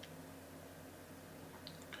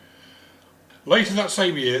 Later that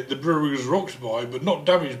same year, the brewery was rocked by, but not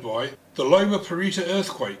damaged by, the Loma Prieta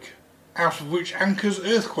earthquake, out of which Anchor's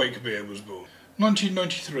Earthquake beer was born.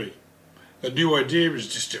 1993, a new idea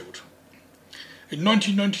is distilled. In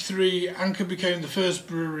 1993, Anchor became the first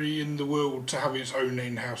brewery in the world to have its own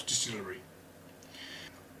in-house distillery.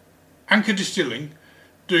 Anchor Distilling,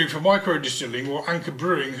 doing for micro-distilling what Anchor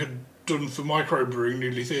Brewing had done for micro-brewing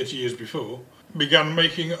nearly 30 years before, began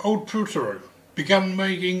making Old Putero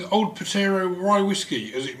rye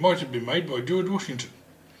whiskey as it might have been made by George Washington.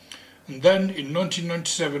 And then, in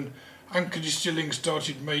 1997, Anchor Distilling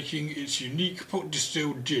started making its unique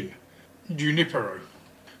pot-distilled gin, Junipero.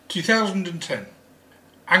 2010,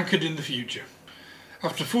 Anchored in the Future.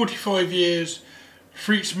 After 45 years,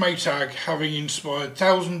 Fritz Maytag, having inspired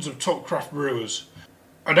thousands of top craft brewers,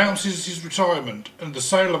 announces his retirement and the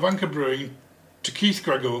sale of Anchor Brewing to Keith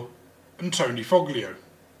Gregor and Tony Foglio.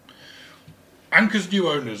 Anchor's new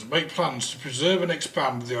owners make plans to preserve and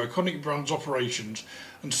expand the iconic brand's operations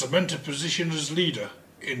and cement a position as leader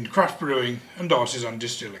in craft brewing and artisan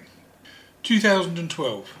distilling.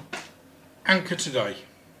 2012. Anchor Today.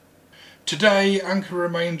 Today, Anchor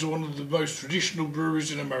remains one of the most traditional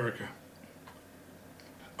breweries in America,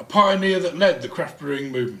 a pioneer that led the craft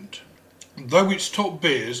brewing movement. Though its top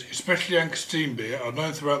beers, especially Anchor Steam Beer, are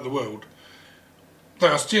known throughout the world, they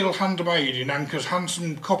are still handmade in Anchor's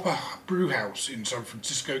handsome copper brew house in San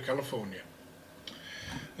Francisco, California.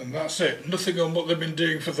 And that's it. Nothing on what they've been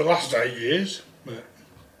doing for the last 8 years, but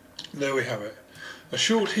there we have it. A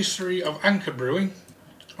short history of Anchor Brewing.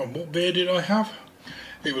 And what beer did I have?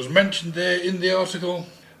 It was mentioned there in the article.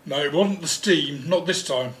 No, it wasn't the Steam, not this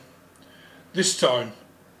time. This time,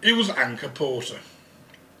 it was Anchor Porter.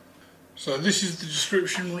 So this is the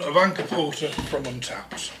description of Anchor Porter from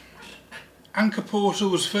Untappd. Anchor Porter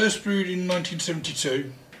was first brewed in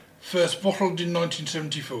 1972, first bottled in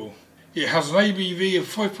 1974. It has an ABV of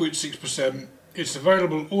 5.6%, it's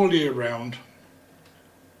available all year round.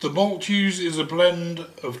 The malt used is a blend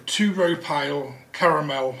of two-row pale,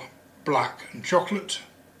 caramel, black and chocolate,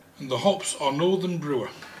 and the hops are Northern Brewer.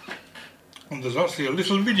 And there's actually a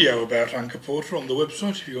little video about Anchor Porter on the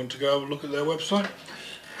website if you want to go have a look at their website,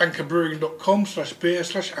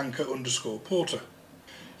 anchorbrewing.com/beer/anchor_porter.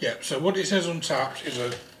 Yeah, so what it says on Untappd is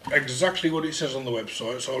exactly what it says on the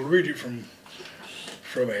website, so I'll read it from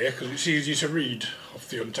here because it's easy to read off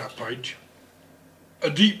the Untappd page. A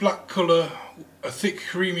deep black colour, a thick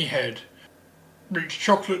creamy head, rich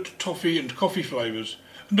chocolate, toffee and coffee flavours,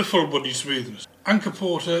 and a full-bodied smoothness. Anchor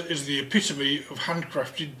Porter is the epitome of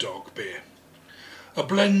handcrafted dark beer. A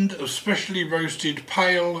blend of specially roasted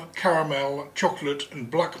pale, caramel, chocolate and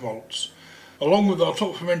black malts, along with our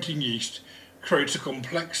top fermenting yeast, creates a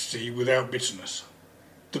complexity without bitterness.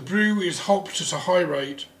 The brew is hopped at a high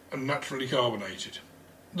rate and naturally carbonated.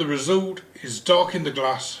 The result is dark in the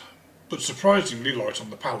glass, but surprisingly light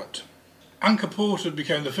on the palate. Anchor Porter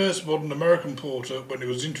became the first modern American porter when it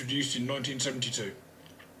was introduced in 1972.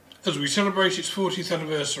 As we celebrate its 40th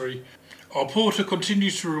anniversary, our porter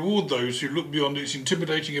continues to reward those who look beyond its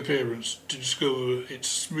intimidating appearance to discover its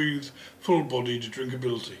smooth, full-bodied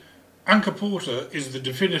drinkability. Anchor Porter is the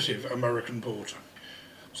definitive American porter.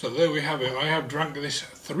 So there we have it. I have drank this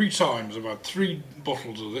 3 times. I've had 3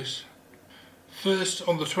 bottles of this. First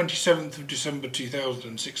on the 27th of December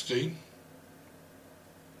 2016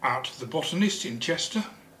 at The Botanist in Chester.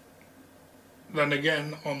 Then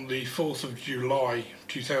again on the 4th of July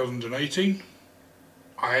 2018.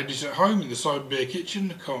 I had it at home in the Side Beer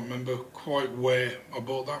Kitchen. I can't remember quite where I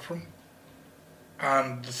bought that from.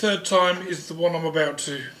 And the third time is the one I'm about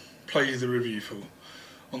to play the review for.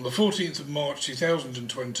 On the 14th of March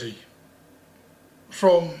 2020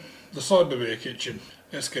 from the Cyber Beer Kitchen.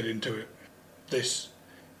 Let's get into it. This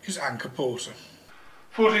is Anchor Porter.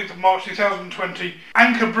 14th of March 2020.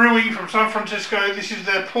 Anchor Brewing from San Francisco. This is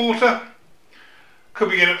their porter.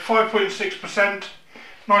 Coming in at 5.6%.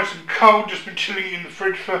 Nice and cold, just been chilling it in the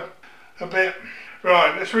fridge for a bit.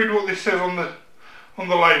 Right, let's read what this says on the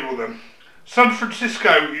label then. San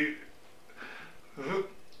Francisco's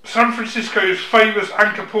famous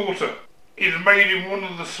Anchor Porter is made in one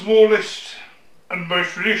of the smallest and most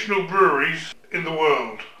traditional breweries in the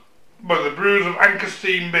world by the brewers of Anchor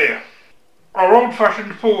Steam Beer. Our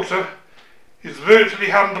old-fashioned porter is virtually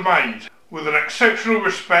handmade with an exceptional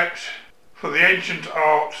respect for the ancient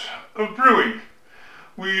art of brewing.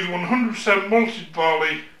 We use 100% malted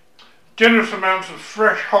barley, generous amounts of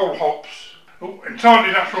fresh whole hops,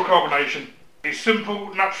 entirely natural carbonation, a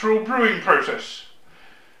simple natural brewing process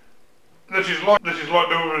that is like no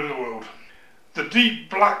other in the world. The deep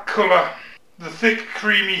black colour, the thick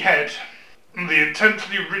creamy head, and the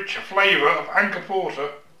intensely rich flavour of Anchor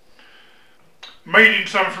Porter, made in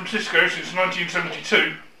San Francisco since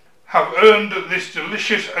 1972, have earned this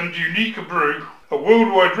delicious and unique brew a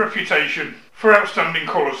worldwide reputation for outstanding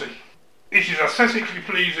quality. It is aesthetically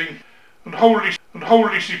pleasing and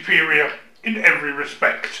wholly superior in every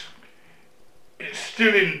respect. It's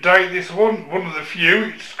still in date, this one of the few.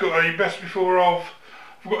 It's got a best before of,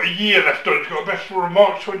 I've got a year left on it. It's got a best before of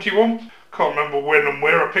March 21. Can't remember when and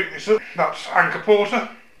where I picked this up. That's Anchor Porter.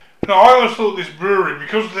 Now, I always thought this brewery,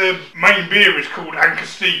 because their main beer is called Anchor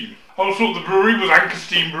Steam, I always thought the brewery was Anchor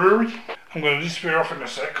Steam Brewery. I'm going to disappear off in a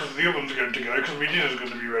sec because the oven's going to go, because my dinner's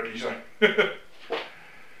going to be ready, so.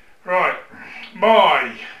 Right,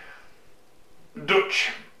 my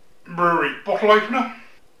Dutch brewery bottle opener,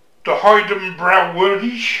 De Heiden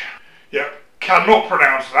Brouwerij. Yeah, cannot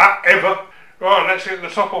pronounce that, ever. Right, let's get the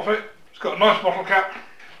top off it. It's got a nice bottle cap.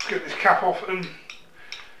 Let's get this cap off and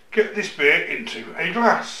get this beer into a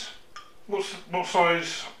glass. What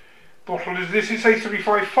size bottle is this? It's a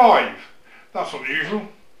 355. That's unusual.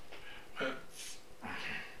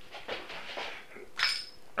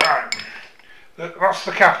 Right, that's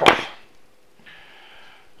the cap off.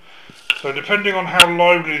 So depending on how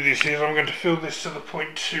lively this is, I'm going to fill this to the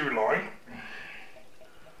 0.2 line.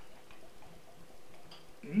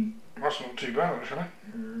 That's not too bad actually.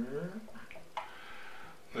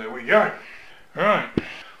 There we go. Right,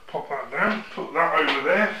 pop that down, put that over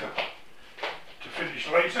there to finish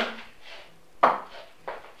later.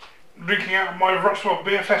 Drinking out of my Wrocław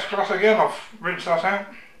Beer Fest glass again. I've rinsed that out.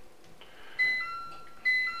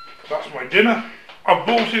 That's my dinner. I've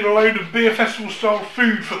bought in a load of beer festival style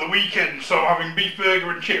food for the weekend, so I'm having beef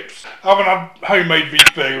burger and chips. I haven't had homemade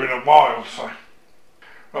beef burger in a while, so.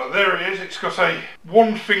 Right, there it is. It's got a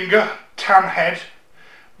one finger tan head,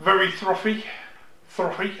 very frothy.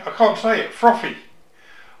 I can't say it. Frothy.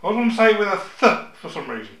 I was going to say it with a th for some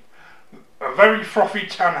reason. A very frothy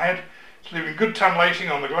tan head. It's leaving good tan lacing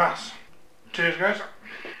on the glass. Cheers, guys.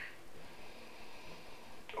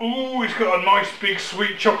 Ooh, it's got a nice big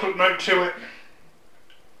sweet chocolate note to it.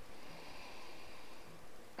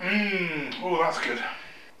 Oh, that's good.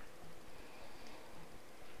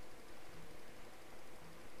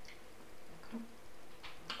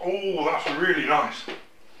 Oh, that's really nice.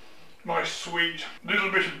 Nice sweet, little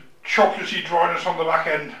bit of chocolatey dryness on the back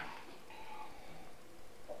end.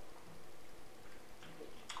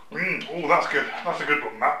 Oh, that's good. That's a good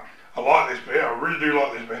one, that. I like this beer. I really do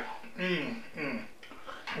like this beer.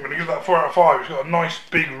 I'm going to give that 4 out of 5. It's got a nice,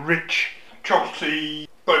 big, rich, chocolatey,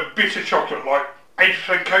 like bitter chocolate, like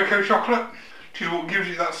 8% cocoa chocolate, which is what gives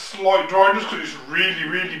it that slight dryness because it's really,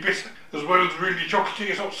 really bitter, as well as really chocolatey.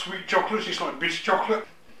 It's not sweet chocolate, it's like bitter chocolate.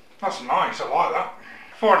 That's nice, I like that.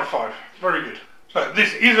 4 out of 5, very good. So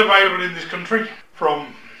this is available in this country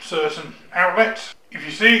from certain outlets. If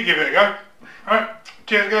you see it, give it a go. Alright,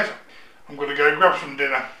 cheers guys. I'm going to go grab some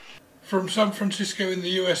dinner. From San Francisco in the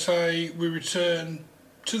USA, we return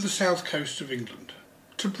to the south coast of England,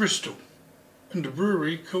 to Bristol, and a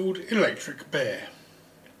brewery called Electric Bear.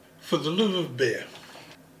 For the love of beer.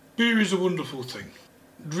 Beer is a wonderful thing.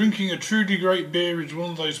 Drinking a truly great beer is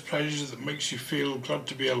one of those pleasures that makes you feel glad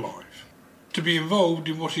to be alive. To be involved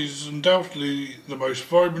in what is undoubtedly the most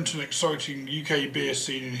vibrant and exciting UK beer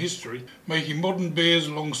scene in history, making modern beers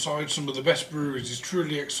alongside some of the best breweries is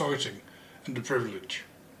truly exciting and a privilege.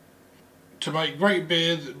 To make great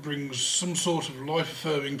beer that brings some sort of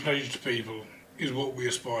life-affirming pleasure to people is what we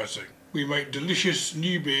aspire to. We make delicious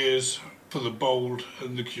new beers for the bold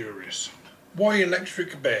and the curious. Why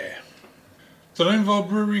Electric Bear? The name of our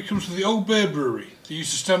brewery comes from the old Bear Brewery that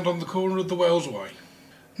used to stand on the corner of the Wales Way,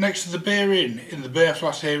 next to the Bear Inn in the Bear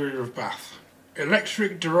Flat area of Bath.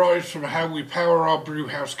 Electric derives from how we power our brew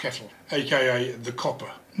house kettle, aka the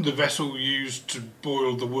copper, the vessel used to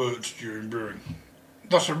boil the wort during brewing.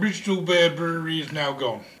 That original beer brewery is now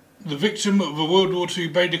gone, the victim of a World War II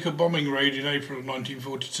Baedeker bombing raid in April of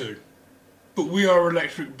 1942. But we are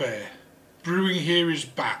Electric Bear. Brewing here is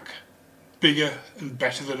back, bigger and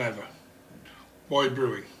better than ever. Why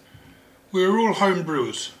brewing? We are all home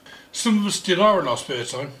brewers. Some of us still are in our spare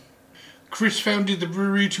time. Chris founded the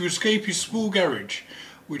brewery to escape his small garage,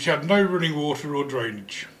 which had no running water or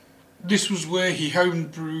drainage. This was where he home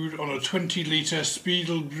brewed on a 20-litre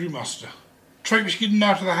Speedle Brewmaster. Traipsing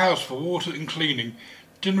out of the house for water and cleaning,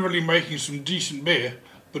 generally making some decent beer,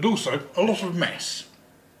 but also a lot of mess.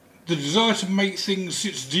 The desire to make things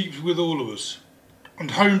sits deep with all of us,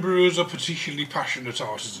 and homebrewers are particularly passionate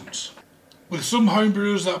artisans. With some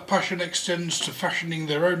homebrewers that passion extends to fashioning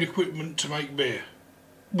their own equipment to make beer.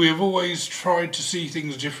 We have always tried to see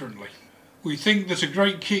things differently. We think that a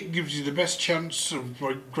great kit gives you the best chance of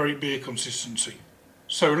great beer consistency.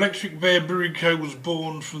 So Electric Bear Brewing Co. was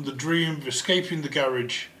born from the dream of escaping the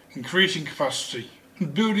garage, increasing capacity,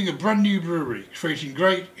 and building a brand new brewery, creating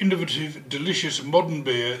great, innovative, delicious modern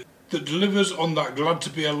beer that delivers on that glad to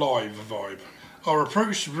be alive vibe. Our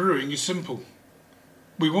approach to brewing is simple.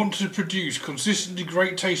 We want to produce consistently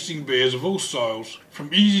great tasting beers of all styles,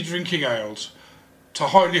 from easy drinking ales to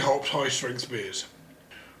highly hopped high strength beers.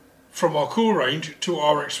 From our core range to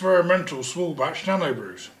our experimental small batch nano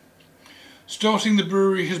brews. Starting the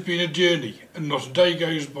brewery has been a journey, and not a day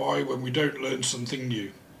goes by when we don't learn something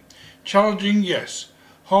new. Challenging, yes.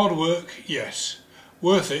 Hard work, yes.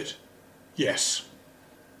 Worth it, yes.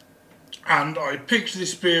 And I picked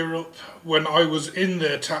this beer up when I was in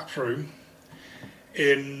their tap room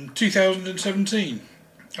in 2017.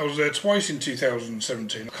 I was there twice in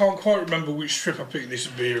 2017. I can't quite remember which trip I picked this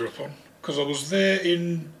beer up on, because I was there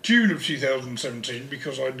in June of 2017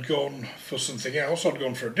 because I'd gone for something else. I'd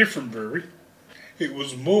gone for a different brewery. It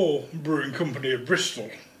was Moore Brewing Company of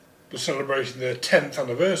Bristol, was celebrating their 10th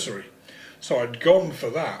anniversary, so I'd gone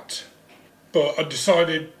for that. But I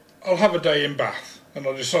decided I'll have a day in Bath, and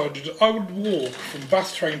I decided I would walk from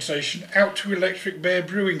Bath train station out to Electric Bear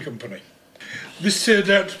Brewing Company. This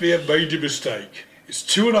turned out to be a major mistake. It's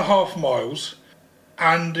 2.5 miles,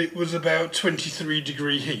 and it was about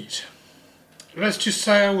 23-degree heat. Let's just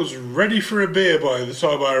say I was ready for a beer by the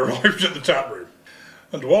time I arrived at the tap room.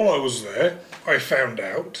 And while I was there, I found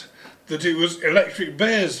out that it was Electric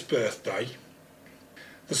Bear's birthday,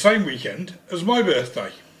 the same weekend as my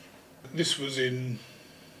birthday. This was in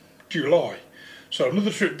July, so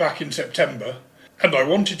another trip back in September, and I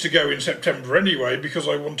wanted to go in September anyway because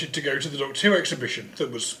I wanted to go to the Doctor Who exhibition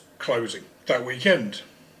that was closing that weekend.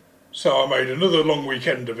 So I made another long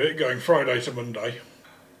weekend of it, going Friday to Monday.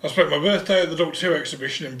 I spent my birthday at the Doctor Who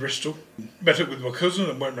exhibition in Bristol, met up with my cousin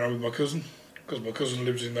and went round with my cousin, because my cousin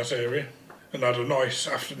lives in that area, and had a nice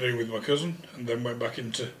afternoon with my cousin, and then went back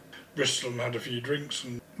into Bristol and had a few drinks,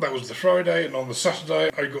 and that was the Friday. And on the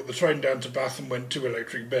Saturday I got the train down to Bath and went to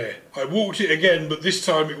Electric Bear. I walked it again, but this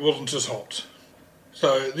time it wasn't as hot.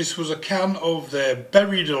 So this was a can of their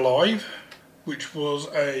Buried Alive, which was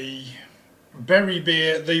a berry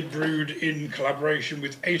beer they brewed in collaboration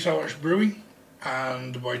with 8 Arch Brewing.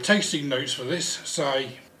 And my tasting notes for this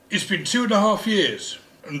say, it's been 2.5 years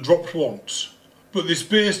and dropped once, but this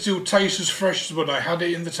beer still tastes as fresh as when I had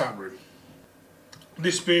it in the tap room.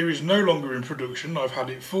 This beer is no longer in production. I've had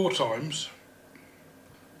it 4 times.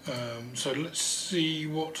 So let's see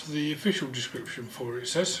what the official description for it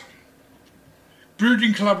says. Brewed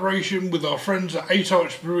in collaboration with our friends at 8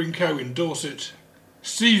 Arch Brewing Co. in Dorset,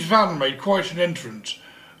 Steve's van made quite an entrance,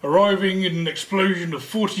 arriving in an explosion of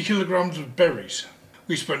 40 kilograms of berries.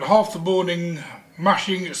 We spent half the morning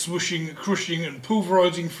mashing, smushing, crushing and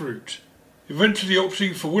pulverising fruit, eventually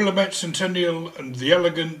opting for Willamette Centennial and the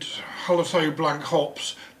elegant Hallertau Blanc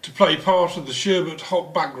hops to play part of the sherbet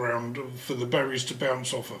hop background for the berries to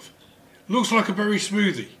bounce off of. Looks like a berry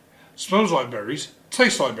smoothie, smells like berries,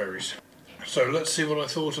 tastes like berries. So let's see what I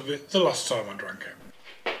thought of it the last time I drank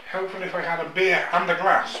it. Helpful if I had a beer and a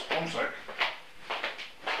glass. One sec.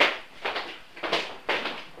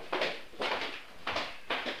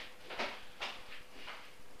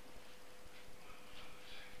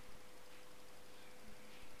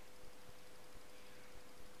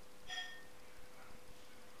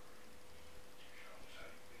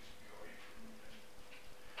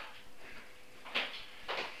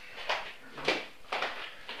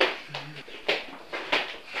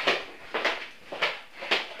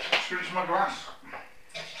 My glass.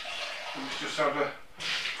 It's just had a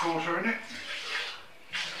quarter in it.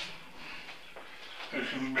 It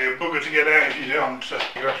can be a bugger to get out if you don't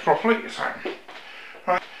glass properly. So,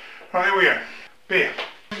 right, here we go. Beer.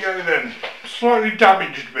 Here we go then. Slightly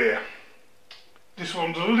damaged beer. This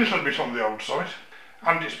one's a little bit on the old side.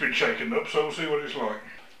 and it's been shaken up, so we'll see what it's like.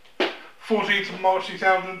 14th of March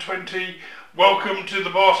 2020, welcome to the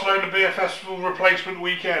Barcelona Beer Festival replacement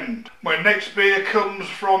weekend. My next beer comes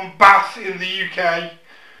from Bath in the UK.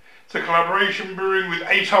 It's a collaboration brewing with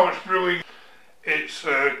 8 Arch Brewing. It's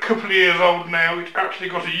a couple of years old now. It's actually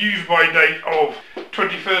got a use-by date of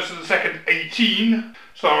 21st of the 2nd, 18.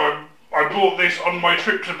 So I bought this on my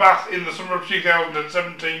trip to Bath in the summer of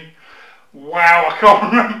 2017. Wow,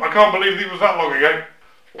 I can't believe it was that long ago.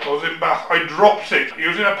 I was in Bath. I dropped it. It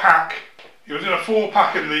was in a pack. It was in a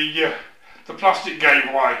 4-pack and the plastic gave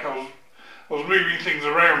way. I was moving things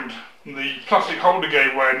around and the plastic holder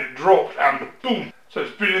gave way and it dropped and boom. So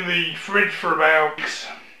it's been in the fridge for about weeks,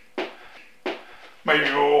 maybe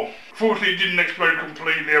more. Fortunately it didn't explode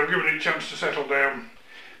completely. I've given it a chance to settle down.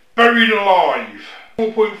 Buried Alive.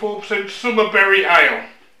 4.4% Summer Berry Ale.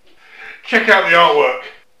 Check out the artwork.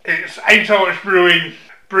 It's 8 Arch Brewing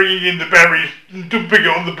bringing in the berries, dumping it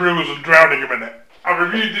on the brewers and drowning them in it. I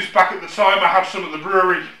reviewed this back at the time. I had some at the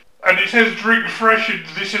brewery, and it says drink fresh, and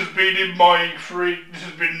this has been in my fridge. This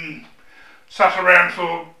has been sat around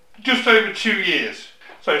for just over 2 years.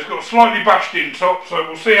 So it's got a slightly bashed in top, so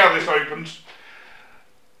we'll see how this opens.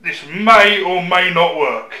 This may or may not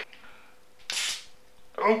work.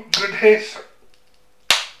 Oh, good hiss.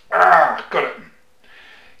 Ah, got it.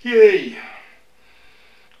 Yay.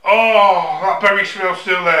 Oh, that berry smell's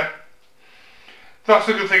still there. That's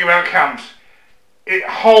the good thing about cans. It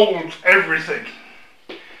holds everything.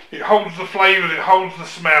 It holds the flavours, it holds the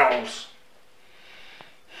smells.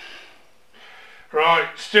 Right,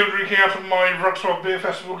 still drinking out of my Wrocław Beer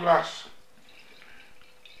Festival glass.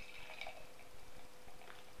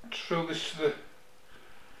 Let's fill this to the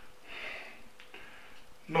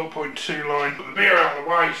 0.2 line. Put the beer out of the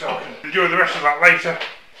way so I can enjoy the rest of that later.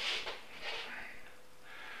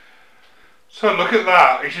 So look at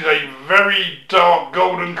that, it is a very dark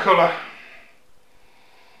golden colour.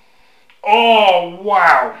 Oh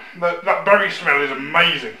wow, that berry smell is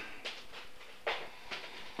amazing.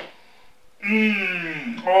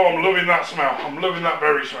 Oh, I'm loving that smell, I'm loving that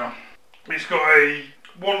berry smell. It's got a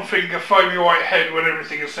 1 finger foamy white head when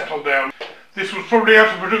everything is settled down. This was probably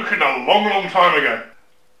out of production a long time ago.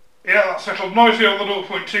 Yeah, that settled nicely on the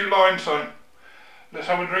 0.2 line, so let's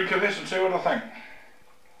have a drink of this and see what I think.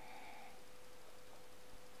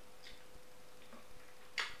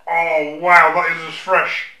 Oh wow, that is as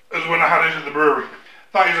fresh as when I had it at the brewery.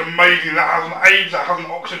 That is amazing, that hasn't aged, that hasn't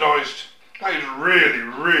oxidised. That is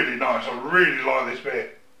really nice, I really like this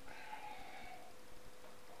beer.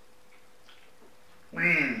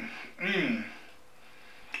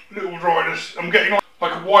 Little dryness. I'm getting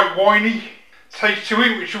like a white winey taste to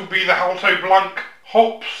it, which will be the Halto Blanc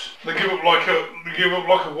hops. They give up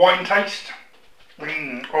like a wine taste.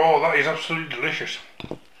 Oh, that is absolutely delicious.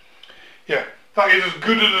 Yeah. That is as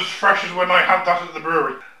good and as fresh as when I had that at the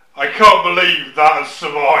brewery. I can't believe that has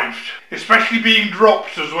survived. Especially being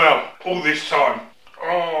dropped as well, all this time.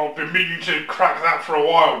 Oh, I've been meaning to crack that for a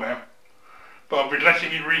while now. But I've been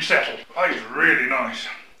letting it resettle. That is really nice.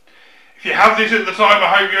 If you have this at the time, I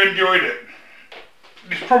hope you enjoyed it.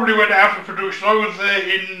 This probably went out of production. I was there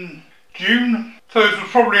in June. So this was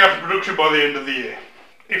probably out of production by the end of the year.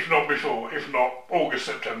 If not before, if not August,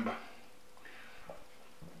 September.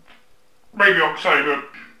 Maybe October.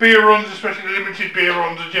 Beer runs, especially limited beer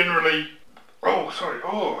runs, are generally... hell. It's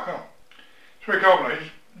very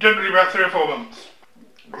carbonated. Generally about 3 or 4 months.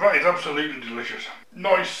 That is absolutely delicious.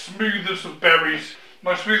 Nice smoothness of berries.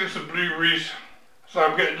 Nice smoothness of blueberries. So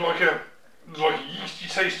I'm getting like a yeasty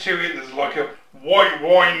taste to it. There's like a white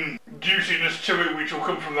wine juiciness to it, which will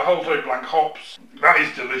come from the Halto Blanc hops. That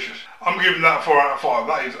is delicious. I'm giving that 4 out of 5.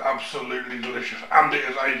 That is absolutely delicious. And it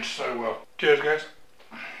has aged so well. Cheers, guys.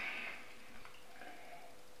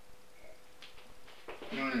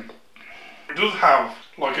 It does have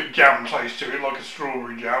like a jam taste to it, like a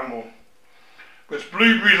strawberry jam, but it's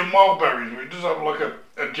blueberries and mulberries, but it does have like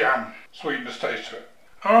a jam sweetness taste to it.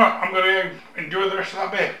 Alright, I'm going to enjoy the rest of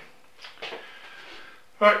that beer.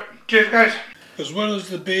 Right, cheers guys. As well as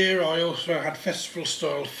the beer, I also had festival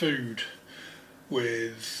style food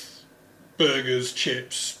with burgers,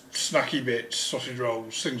 chips, snacky bits, sausage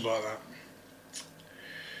rolls, things like that.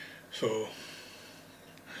 So,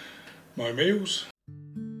 my meals.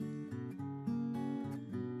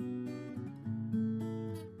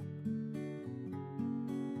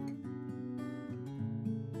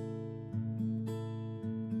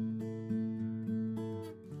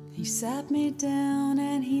 He sat me down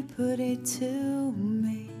and he put it to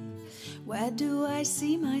me. Where do I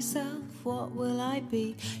see myself? What will I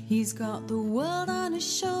be? He's got the world on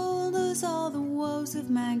his shoulders, all the woes of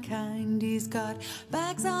mankind. He's got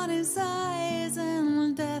bags on his eyes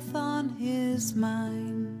and death on his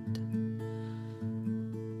mind.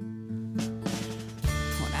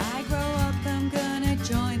 When I grow up, I'm gonna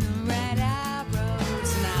join the Red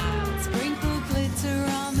Arrows, and I'll sprinkle glitter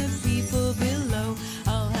on the people below.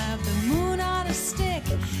 I'll have the moon on a stick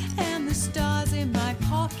and the stars in my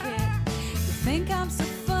pocket. You think I'm so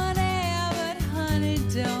funny, but honey,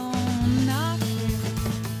 don't knock it.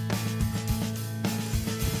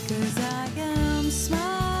 'Cause I am smiling,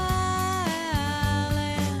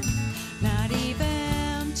 not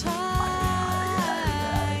even trying.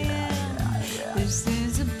 This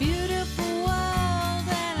is a beautiful world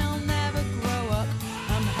and I'll never grow up.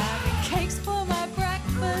 I'm having cakes for my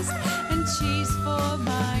breakfast and cheese for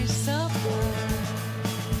my supper.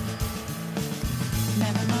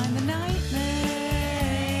 Never mind the nightmares.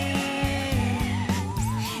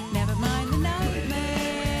 Never mind the nightmares.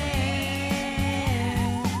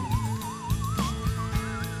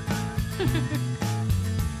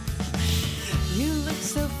 You look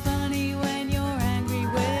so funny when you're angry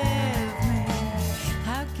with me.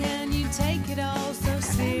 How can you take it all so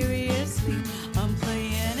seriously? I'm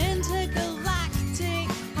playing intergalactic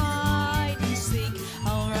hide and seek.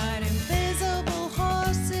 I'll ride invisible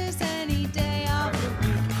horses any day of the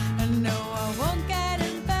week. And no, I won't get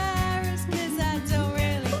embarrassed 'cause I don't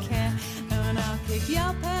really care. And I'll kick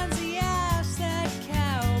your pansy ass, that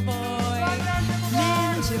cowboy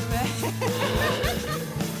ninja bear.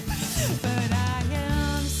 But I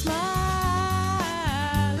am smiling,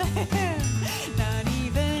 not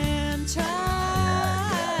even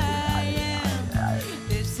trying.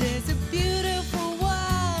 This is a beautiful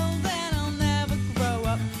world and I'll never grow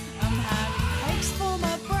up. I'm having cakes for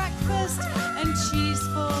my breakfast and cheese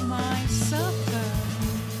for my supper.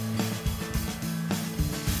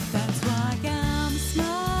 That's why I'm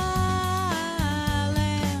smiling,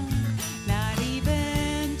 not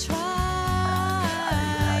even trying.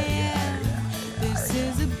 This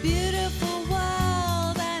is a beautiful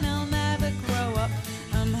world and I'll never grow up.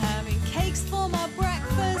 I'm having cakes for my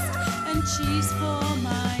breakfast and cheese for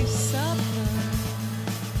my supper.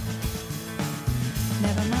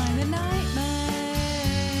 Never mind the nightmares.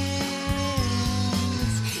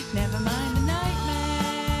 Never mind the nightmares.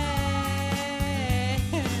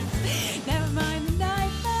 Never mind the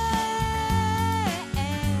nightmares.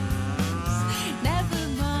 Never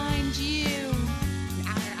mind you.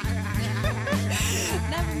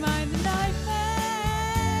 Never mind the nightmares.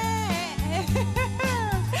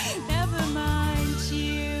 Never mind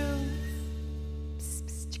you.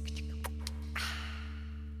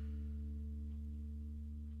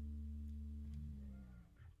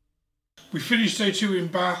 We finished day 2 in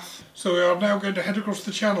Bath, so we are now going to head across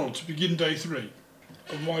the channel to begin day 3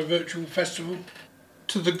 of my virtual festival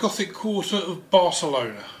to the Gothic quarter of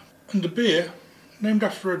Barcelona, and a beer named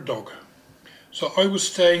after a dog. So I was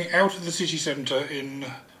staying out of the city centre in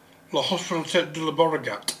La Hospitalet de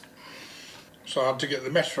Llobregat, so I had to get the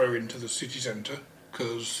metro into the city centre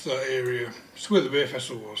because that area, it's where the beer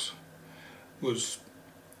festival was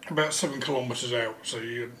about 7 kilometres out, so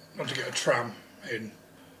you had to get a tram in.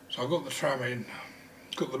 So I got the tram in,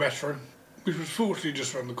 got the metro, which was fortunately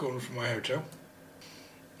just around the corner from my hotel.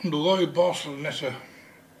 And although Barceloneta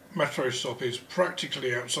metro stop is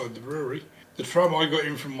practically outside the brewery, the tram I got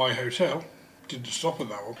in from my hotel didn't stop at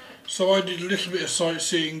that one. So I did a little bit of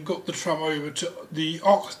sightseeing, got the tram over to the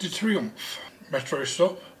Arc de Triomphe metro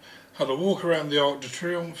stop, had a walk around the Arc de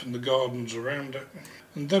Triomphe and the gardens around it,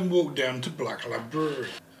 and then walked down to Black Lab Brewery.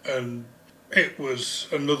 And it was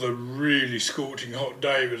another really scorching hot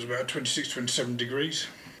day. It was about 26-27 degrees.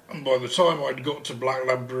 And by the time I'd got to Black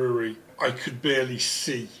Lab Brewery, I could barely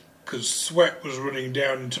see because sweat was running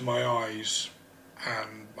down into my eyes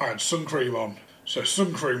and I had sun cream on. So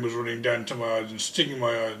sun cream was running down to my eyes and stinging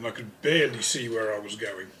my eyes, and I could barely see where I was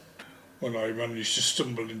going when I managed to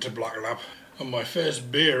stumble into Black Lab. And my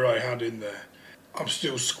first beer I had in there, I'm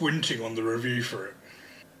still squinting on the review for it.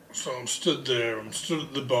 So I'm stood there, I'm stood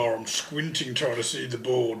at the bar, I'm squinting trying to see the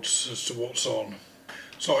boards as to what's on.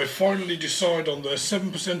 So I finally decide on their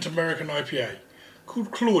 7% American IPA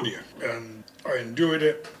called Claudia, and I enjoyed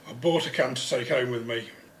it. I bought a can to take home with me.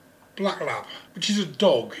 Black Lab, which is a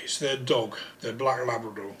dog, it's their dog, their Black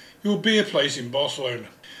Labrador. Your beer place in Barcelona.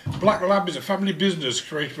 Black Lab is a family business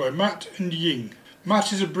created by Matt and Ying.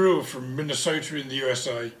 Matt is a brewer from Minnesota in the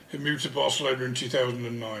USA who moved to Barcelona in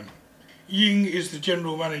 2009. Ying is the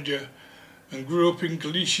general manager and grew up in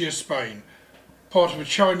Galicia, Spain, part of a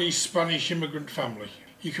Chinese-Spanish immigrant family.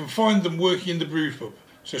 You can find them working in the brew pub,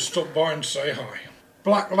 so stop by and say hi.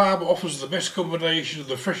 Black Lab offers the best combination of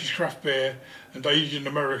the freshest craft beer and Asian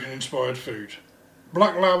American inspired food.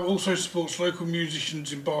 Black Lab also supports local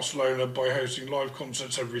musicians in Barcelona by hosting live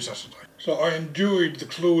concerts every Saturday. So I enjoyed the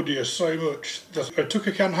Claudia so much that I took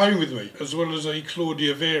a can home with me, as well as a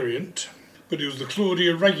Claudia variant, but it was the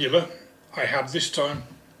Claudia regular I had this time,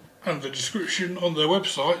 and the description on their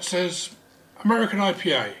website says, American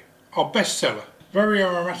IPA, our bestseller, very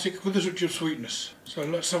aromatic with a touch of sweetness. So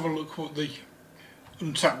let's have a look what the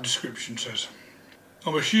Untapped description says.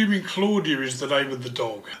 I'm assuming Claudia is the name of the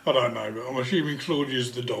dog. I don't know, but I'm assuming Claudia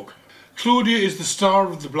is the dog. Claudia is the star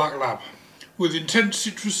of the Black Lab. With intense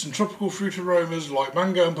citrus and tropical fruit aromas like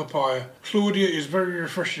mango and papaya, Claudia is very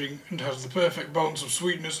refreshing and has the perfect balance of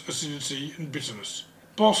sweetness, acidity and bitterness.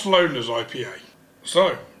 Barcelona's IPA.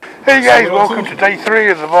 So, hey guys, welcome to day 3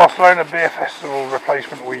 of the Barcelona Beer Festival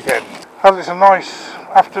replacement weekend. As it's a nice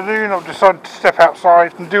afternoon, I've decided to step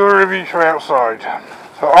outside and do a review from outside.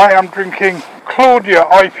 So I am drinking Claudia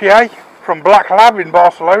IPA from Black Lab in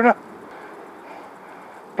Barcelona.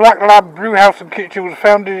 Black Lab Brewhouse and Kitchen was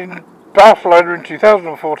founded in Barcelona in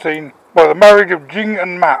 2014 by the marriage of Jing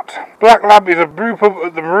and Matt. Black Lab is a brew pub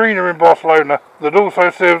at the Marina in Barcelona that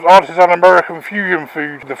also serves artisan American fusion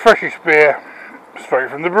food, the freshest beer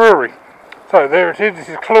straight from the brewery. So there it is, this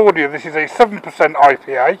is Claudia, this is a 7%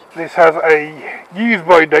 IPA. This has a use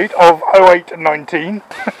by date of 0819.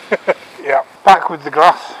 Yeah, back with the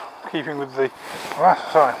glass, keeping with the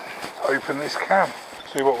glass. So let's open this can,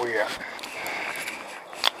 see what we get.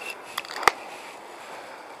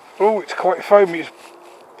 Oh, it's quite foamy, it's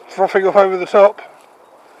frothing up over the top.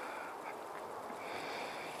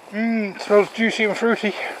 Smells juicy and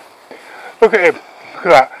fruity. Look at him, look at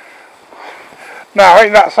that. Now,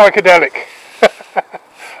 ain't that psychedelic?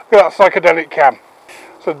 Look at that psychedelic can.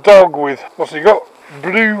 It's a dog with, what's he got?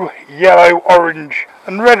 Blue, yellow, orange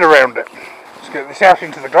and red around it. Let's get this out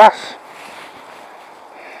into the glass.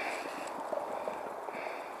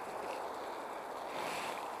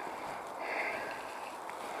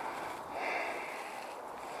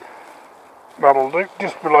 That'll do,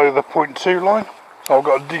 just below the 0.2 line. So I've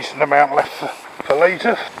got a decent amount left for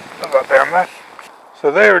later. Put that down there.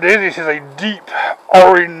 So there it is, this is a deep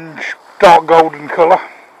orange, dark golden colour.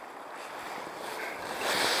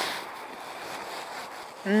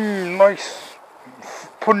 Nice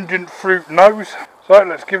pungent fruit nose. So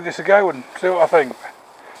let's give this a go and see what I think.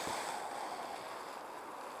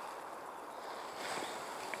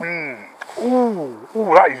 Ooh,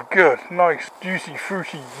 that is good. Nice, juicy,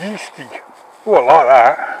 fruity, yeasty. Oh, I like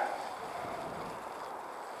that.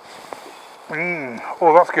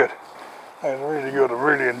 Oh, that's good. That is really good. I'm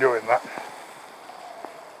really enjoying that.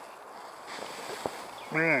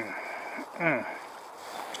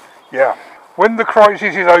 Yeah. When the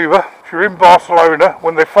crisis is over, if you're in Barcelona,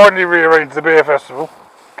 when they finally rearrange the beer festival,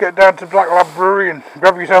 get down to Black Lab Brewery and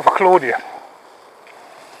grab yourself a Claudia.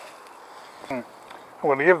 I'm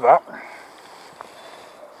going to give that.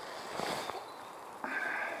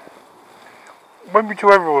 Maybe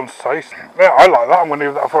to everyone's taste. Yeah, I like that. I'm going to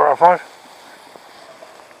give that a 4 out of 5.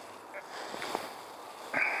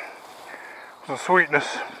 The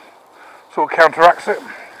sweetness sort of counteracts it.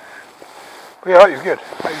 But yeah, that is good.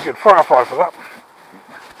 That is good. 4 out of 5 for that.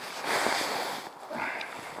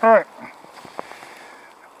 Alright.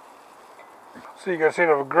 So you guys see,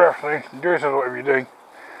 have a great afternoon. Enjoy yourselves, whatever you're doing.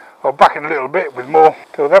 I'll back in a little bit with more.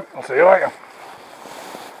 Till then, I'll see you later.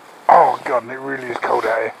 Oh god, it really is cold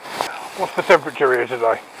out here. What's the temperature here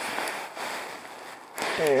today?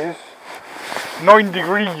 It is 9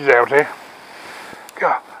 degrees out here.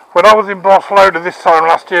 God. When I was in Barcelona this time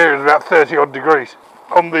last year, it was about 30 odd degrees.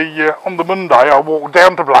 On the Monday, I walked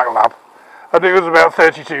down to Black Lab, and it was about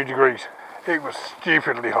 32 degrees. It was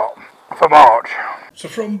stupidly hot for March. So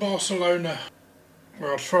from Barcelona,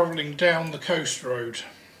 we're travelling down the coast road,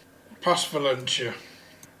 past Valencia,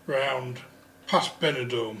 round, past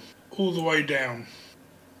Benidorm, all the way down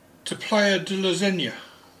to Playa de la Zenia,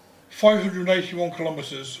 581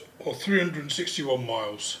 kilometres or 361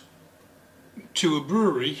 miles. To a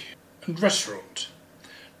brewery and restaurant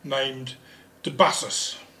named De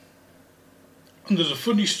Bassas. And there's a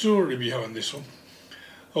funny story behind this one.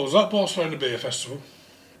 I was at Barcelona Beer Festival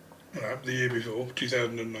the year before,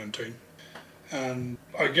 2019, and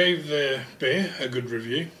I gave their beer a good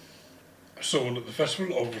review. Someone at the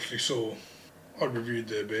festival obviously saw I reviewed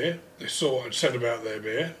their beer. They saw what I'd said about their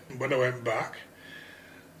beer, and when I went back,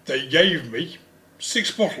 they gave me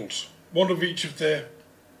 6 bottles, one of each of their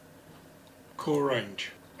core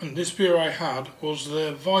range. And this beer I had was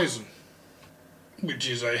their Weizen, which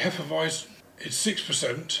is a Hefeweizen. It's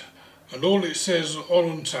 6%, and all it says on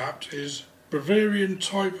Untapped is Bavarian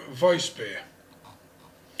type Weiss beer.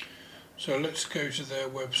 So let's go to their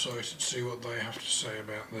website and see what they have to say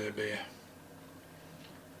about their beer.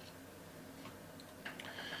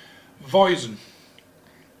 Weizen.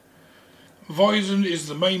 Weizen is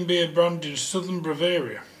the main beer brand in southern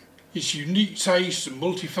Bavaria. Its unique taste and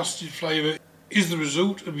multifaceted flavour is the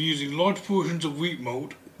result of using large portions of wheat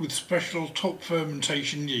malt with special top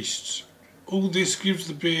fermentation yeasts. All this gives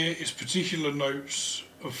the beer its particular notes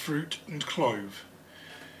of fruit and clove.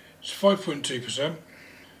 It's 5.2%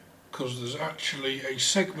 because there's actually a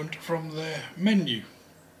segment from their menu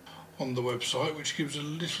on the website which gives a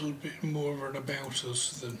little bit more of an about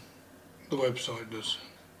us than the website does.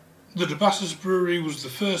 The De Bassus Brewery was the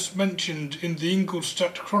first mentioned in the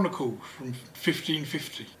Ingolstadt Chronicle from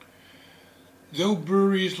 1550. The old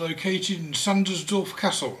brewery is located in Sandersdorf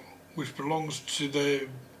Castle, which belongs to the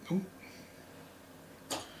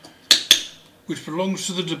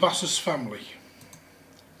De Bassus family.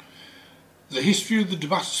 The history of the De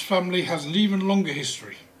Bassus family has an even longer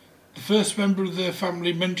history. The first member of their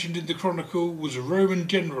family mentioned in the Chronicle was a Roman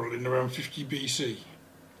general in around 50 BC.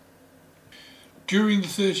 During the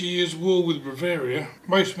 30 Years' War with Bavaria,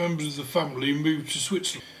 most members of the family moved to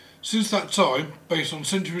Switzerland. Since that time, based on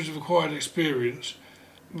centuries of acquired experience,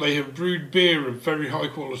 they have brewed beer of very high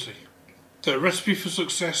quality. Their recipe for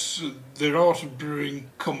success, their art of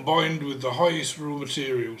brewing, combined with the highest raw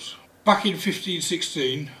materials. Back in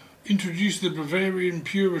 1516, introduced the Bavarian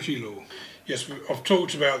Purity Law. Yes, I've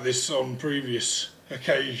talked about this on previous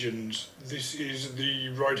occasions. This is the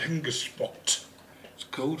Reinheitsgebot, it's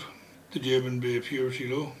called. The German Beer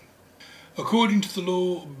Purity Law. According to the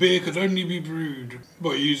law, beer could only be brewed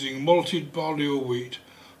by using malted barley or wheat,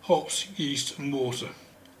 hops, yeast and water.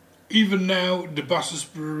 Even now, De Bassus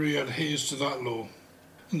Brewery adheres to that law,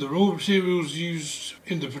 and the raw materials used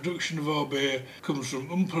in the production of our beer comes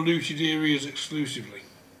from unpolluted areas exclusively.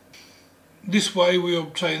 This way we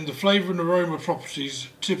obtain the flavour and aroma properties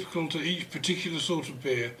typical to each particular sort of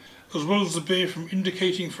beer, as well as the beer from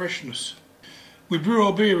indicating freshness. We brew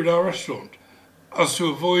our beer in our restaurant, as to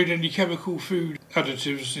avoid any chemical food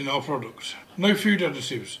additives in our product. No food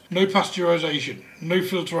additives, no pasteurisation, no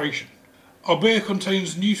filtration. Our beer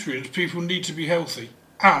contains nutrients people need to be healthy,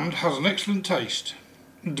 and has an excellent taste.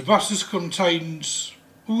 De Bassus contains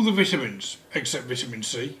all the vitamins, except vitamin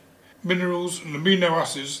C, minerals and amino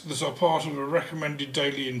acids that are part of a recommended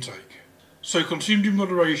daily intake. So consumed in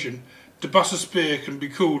moderation, De Bassus beer can be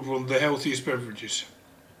called one of the healthiest beverages.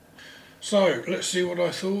 So, let's see what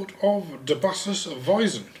I thought of De Bassus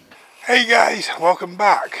Weizen. Hey guys, welcome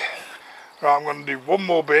back. Right, I'm going to do one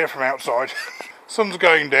more beer from outside. Sun's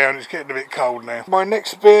going down, it's getting a bit cold now. My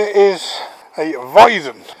next beer is a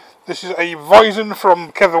Weizen. This is a Weizen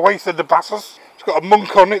from Keverwaithe De Bassus. It's got a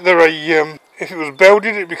monk on it. They're if it was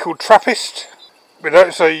Belgian, it'd be called Trappist. But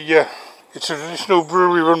it's a traditional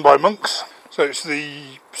brewery run by monks. So it's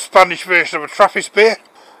the Spanish version of a Trappist beer.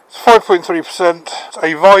 It's 5.3%. It's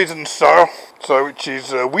a Weizen style, so which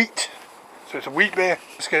is wheat. So it's a wheat beer.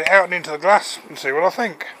 Let's get it out and into the glass and see what I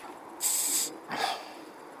think.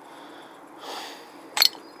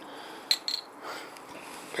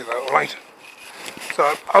 Pick that up later.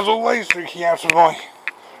 So, as always, drinking out of my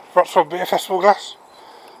Wrocław Beer Festival glass.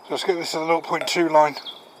 So let's get this at the 0.2 line.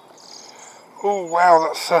 Oh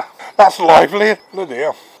wow, that's lively. Bloody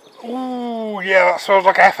hell. Ooh, yeah, that smells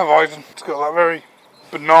like a Hefeweizen. It's got that very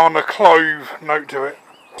banana clove note to it.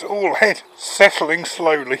 It's all head, settling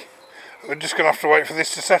slowly. We're just going to have to wait for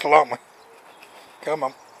this to settle, aren't we? Come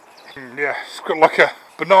on. Yeah, it's got like a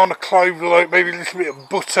banana clove, like maybe a little bit of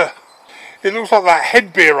butter. It looks like that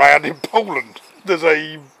head beer I had in Poland. There's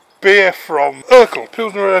a beer from Urkel,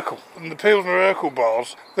 Pilsner Urkel. And the Pilsner Urkel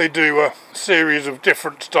bars, they do a series of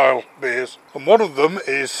different style beers. And one of them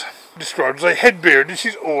is described as a head beer, and this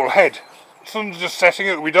is all head. The sun's just setting,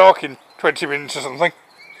 it'll be dark in 20 minutes or something.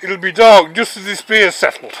 It'll be dark just as this beer's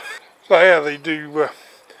settled. So yeah, they do,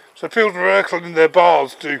 so Pilsner Urkel in their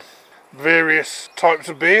bars do various types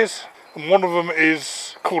of beers. And one of them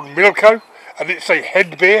is called Milko, and it's a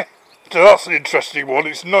head beer. So that's an interesting one.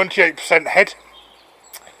 It's 98% head.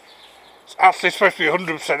 It's actually supposed to be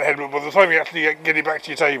 100% head, but by the time you actually get it back to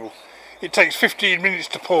your table, it takes 15 minutes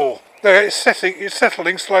to pour. There, it's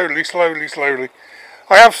settling slowly.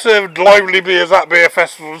 I have served lively beers at Beer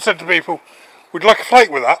Festival and said to people, we'd like a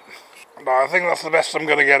flake with that. But I think that's the best I'm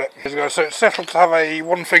going to get it. So it's settled to have a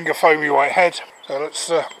one-finger foamy white head. So let's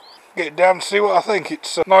get it down and see what I think.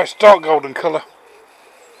 It's a nice dark golden colour.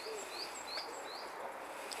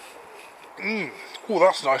 Oh,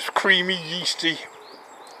 that's nice. Creamy, yeasty.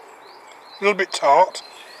 A little bit tart.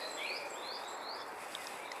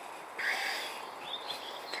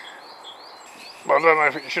 But I don't know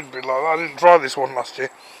if it should be like that. I didn't try this one last year.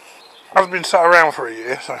 It's been sat around for a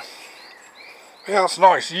year, so. Yeah, that's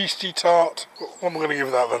nice. Yeasty tart. What am I going to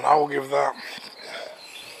give that then? I will give that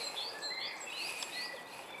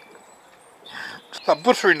That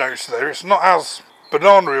buttery note's there. It's not as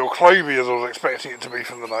banana or clovey as I was expecting it to be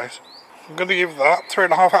from the nose. I'm going to give that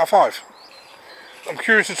 3.5 out of 5. I'm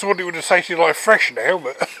curious as to what it would have tasted like fresh now,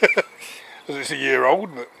 but as it's a year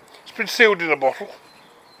old, but it's been sealed in a bottle.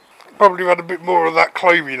 Probably had a bit more of that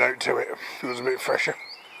clovey note to it if it was a bit fresher,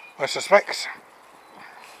 I suspect.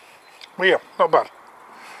 But yeah, not bad.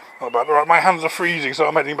 Not bad. Alright, my hands are freezing, so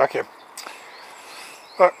I'm heading back in.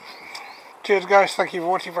 But, cheers guys, thank you for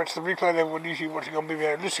watching. Thanks to the replay, everyone usually watching on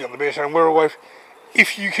BBA, listening on the Beer Show and Wirral Wave.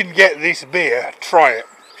 If you can get this beer, try it.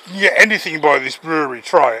 If you can get anything by this brewery,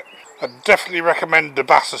 try it. I'd definitely recommend the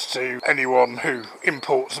Basses to anyone who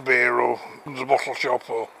imports beer or runs a bottle shop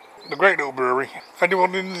or the great little brewery. If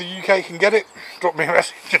anyone in the UK can get it, drop me a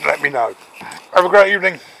message and let me know. Have a great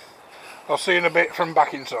evening. I'll see you in a bit from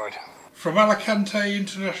back inside. From Alicante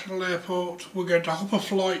International Airport, we're going to hop a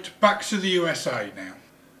flight back to the USA now,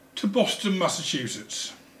 to Boston,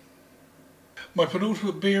 Massachusetts. My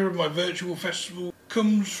penultimate beer of my virtual festival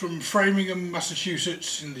comes from Framingham,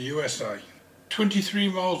 Massachusetts in the USA, 23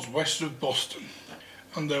 miles west of Boston,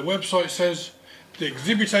 and their website says, the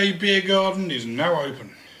Exhibit A Beer Garden is now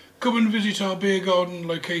open. Come and visit our beer garden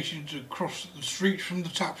located across the street from the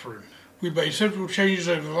tap room. We made several changes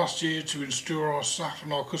over the last year to ensure our staff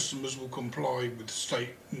and our customers will comply with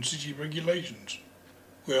state and city regulations.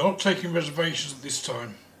 We are not taking reservations at this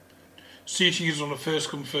time. Seating is on a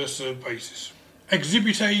first-come, first-served basis.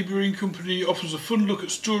 Exhibit A Brewing Company offers a fun look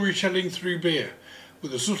at storytelling through beer,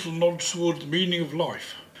 with a subtle nod towards the meaning of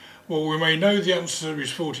life. While we may know the answer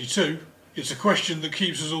is 42, it's a question that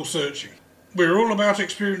keeps us all searching. We're all about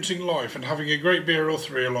experiencing life and having a great beer or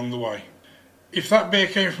three along the way. If that beer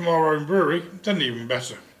came from our own brewery, then even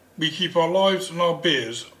better. We keep our lives and our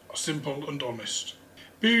beers simple and honest.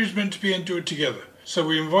 Beer is meant to be enjoyed together, so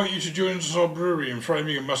we invite you to join us at our brewery in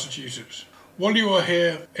Framingham, Massachusetts. While you are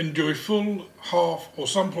here, enjoy full, half or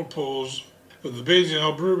sample pours of the beers in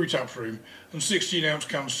our brewery tap room and 16-ounce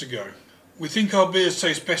cans to go. We think our beers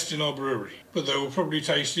taste best in our brewery, but they will probably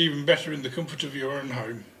taste even better in the comfort of your own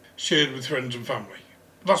home, shared with friends and family.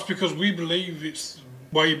 That's because we believe it's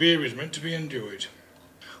the way beer is meant to be enjoyed.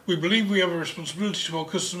 We believe we have a responsibility to our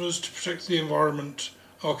customers to protect the environment,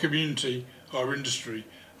 our community, our industry,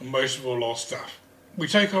 and most of all our staff. We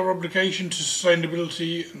take our obligation to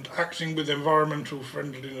sustainability and acting with environmental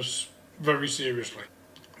friendliness very seriously.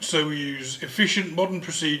 So we use efficient modern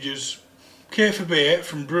procedures, care for beer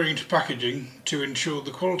from brewing to packaging to ensure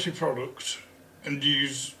the quality product, and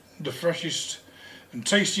use the freshest and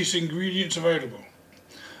tastiest ingredients available.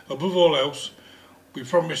 Above all else, we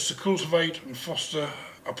promise to cultivate and foster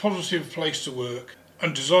a positive place to work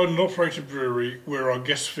and design and operate a brewery where our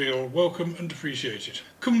guests feel welcome and appreciated.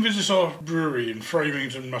 Come visit our brewery in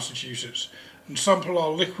Framingham, Massachusetts and sample our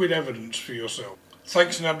liquid evidence for yourself.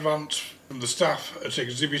 Thanks in advance from the staff at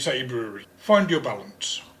Exhibit A Brewery. Find your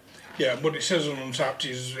balance. Yeah, what it says on Untapped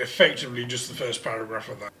is effectively just the first paragraph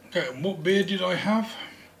of that. Okay, and what beer did I have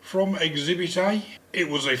from Exhibit A? It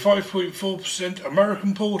was a 5.4%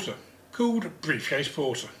 American Porter called Briefcase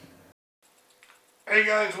Porter. Hey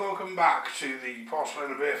guys, welcome back to the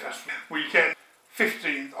Barcelona Beer Festival weekend,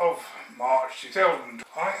 15th of March 2000.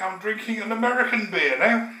 I am drinking an American beer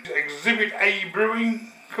now. Exhibit A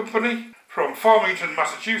Brewing Company from Farmington,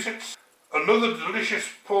 Massachusetts. Another delicious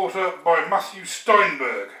porter by Matthew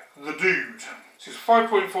Steinberg, the Dude. This is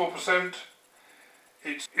 5.4%.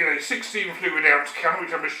 It's in a 16 fluid ounce can,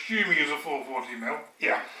 which I'm assuming is a 440ml.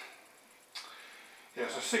 Yeah,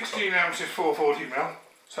 so 16 ounces, 440ml.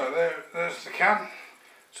 So there's the can.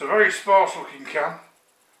 It's a very sparse looking can.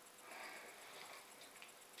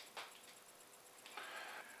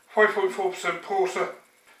 5.4% porter.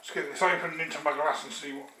 Let's get this opened into my glass and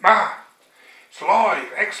see what... It's live!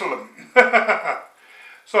 Excellent!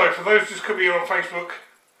 So, for those just coming in on Facebook,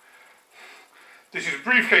 this is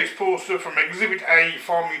Briefcase Porter from Exhibit A,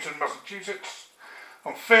 Farmington, Massachusetts.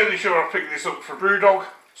 I'm fairly sure I picked this up from Brewdog.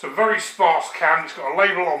 It's a very sparse can. It's got a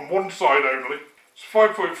label on one side only. It's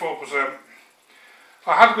 5.4%.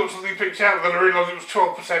 I had got something picked out, then I realised it was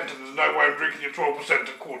 12% and there's no way I'm drinking a 12%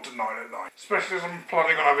 at 8:45 at night. Especially as I'm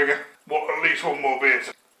planning on having at least one more beer.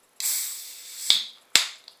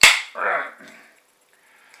 Right.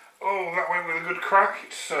 Oh, that went with a good crack.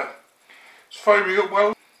 It's foaming up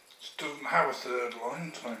well. It doesn't have a third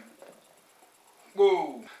line, so...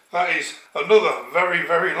 Whoa, that is another very,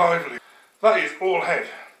 very lively. That is all head.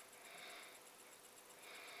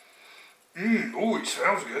 Oh, it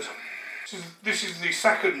smells good. This is the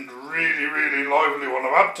second really, really lively one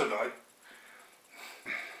I've had today.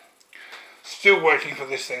 Still waiting for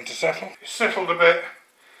this thing to settle. It's settled a bit.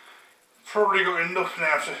 Probably got enough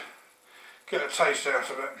now to get a taste out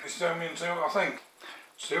of it. It's down me and see what I think.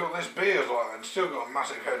 See what this beer's like then. Still got a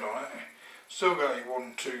massive head on it. Still got a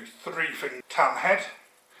 1, 2, 3 finger tan head.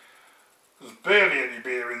 There's barely any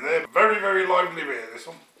beer in there. Very, very lively beer, this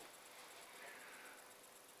one.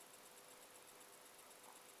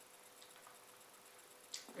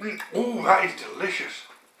 Oh, that is delicious.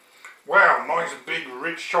 Wow, nice big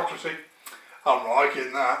rich chocolatey. I'm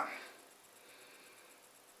liking that.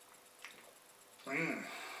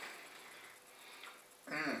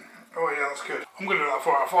 Oh yeah, that's good. I'm going to do that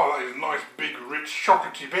 4 out of 5. That is a nice big rich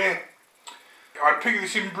chocolatey beer. I picked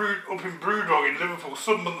this up in Brewdog in Liverpool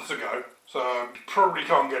some months ago, so you probably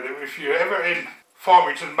can't get it. If you're ever in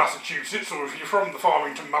Farmington, Massachusetts, or if you're from the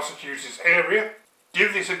Farmington, Massachusetts area,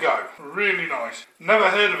 give this a go. Really nice. Never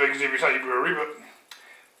heard of Exhibit A Brewery,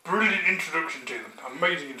 but brilliant introduction to them.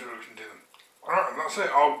 Amazing introduction to them. Alright, and that's it.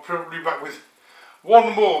 I'll probably be back with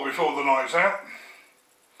one more before the night's out.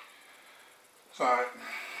 So,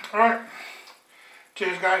 alright.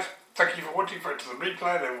 Cheers, guys. Thank you for watching. For it to the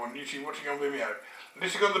replay and everyone YouTube watching on Vimeo.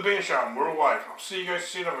 This has got the beer shop. We're all live. I'll see you guys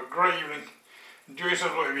soon. Have a great evening. Enjoy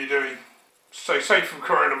yourself, whatever you're doing. Stay safe from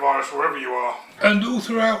coronavirus wherever you are. And all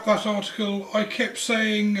throughout that article, I kept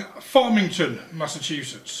saying Farmington,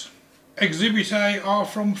 Massachusetts. Exhibit A are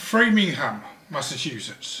from Framingham,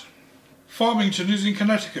 Massachusetts. Farmington is in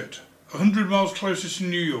Connecticut, 100 miles closer to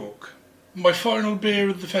New York. My final beer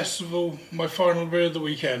of the festival, my final beer of the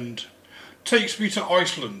weekend, takes me to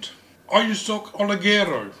Iceland. Einstök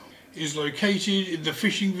Álageri is located in the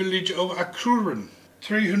fishing village of Akureyri,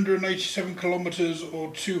 387 kilometres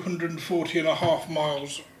or 240.5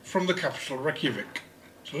 miles from the capital Reykjavik.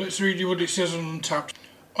 So let's read you what it says on Untappd.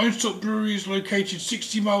 Einstök Brewery is located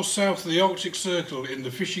 60 miles south of the Arctic Circle in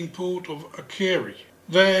the fishing port of Akureyri.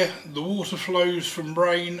 There, the water flows from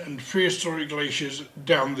rain and prehistoric glaciers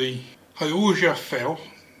down the Eyjafjall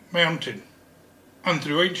mountain and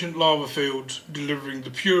through ancient lava fields, delivering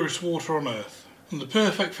the purest water on earth, and the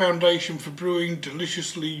perfect foundation for brewing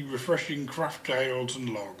deliciously refreshing craft ales and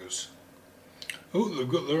lagers. Oh, they've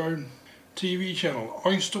got their own TV channel,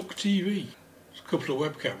 Einstök TV. There's a couple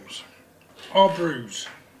of webcams. Our brews.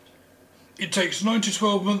 It takes 9 to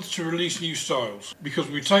 12 months to release new styles, because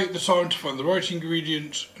we take the time to find the right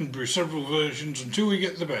ingredients and brew several versions until we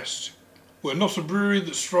get the best. We're not a brewery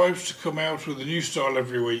that strives to come out with a new style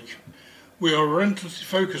every week. We are relentlessly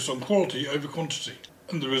focused on quality over quantity,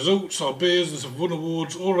 and the results are beers that have won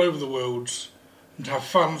awards all over the world and have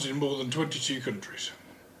fans in more than 22 countries.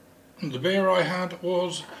 And the beer I had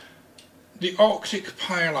was the Arctic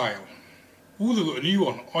Pale Ale. Oh, they've got a new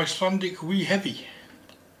one, Icelandic Wee Heavy.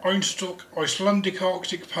 Einstök Icelandic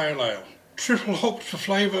Arctic Pale Ale. Triple hopped for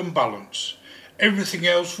flavour and balance. Everything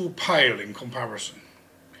else will pale in comparison.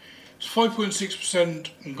 It's 5.6%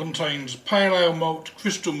 and contains pale ale malt,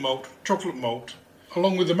 crystal malt, chocolate malt,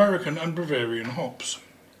 along with American and Bavarian hops.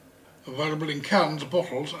 Available in cans,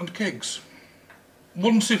 bottles and kegs.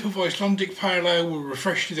 One sip of Icelandic Pale Ale will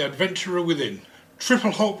refresh the adventurer within.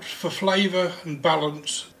 Triple hopped for flavour and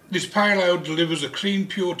balance, this pale ale delivers a clean,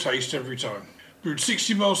 pure taste every time. Brewed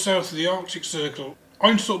 60 miles south of the Arctic Circle,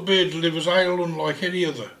 Einstök beer delivers ale unlike any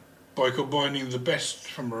other by combining the best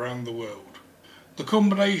from around the world. The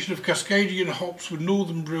combination of Cascadian hops with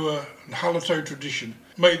Northern Brewer and Hallertau Tradition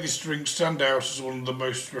make this drink stand out as one of the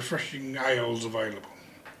most refreshing ales available.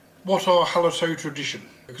 What are Hallertau Tradition?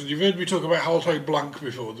 Because you've heard me talk about Hallertau Blanc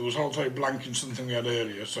before. There was Hallertau Blanc in something we had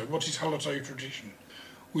earlier. So what is Hallertau Tradition?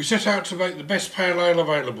 We set out to make the best pale ale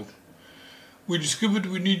available. We discovered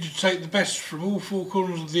we needed to take the best from all four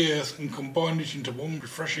corners of the earth and combine it into one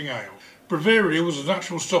refreshing ale. Bavaria was a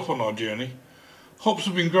natural stop on our journey. Hops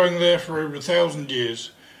have been growing there for over 1,000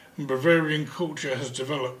 years, and Bavarian culture has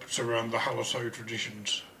developed around the Hallertau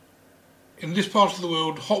traditions. In this part of the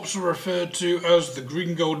world, hops are referred to as the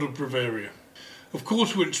green gold of Bavaria. Of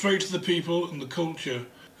course, we went straight to the people and the culture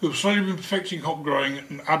who have slowly been perfecting hop growing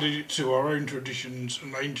and added it to our own traditions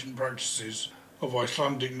and ancient practices of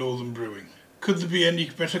Icelandic northern brewing. Could there be any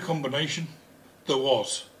better combination? There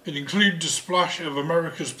was. It included a splash of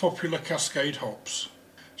America's popular Cascade hops.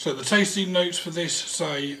 So the tasting notes for this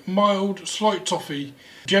say mild, slight toffee,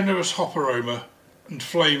 generous hop aroma and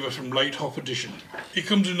flavour from late hop addition. It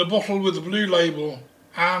comes in a bottle with a blue label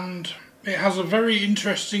and it has a very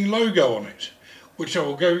interesting logo on it, which I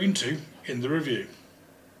will go into in the review.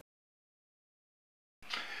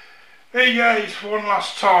 Hey guys, for one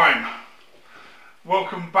last time,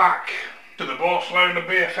 welcome back to the Barcelona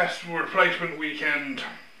Beer Festival Replacement Weekend,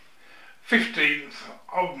 15th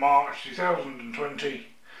of March 2020.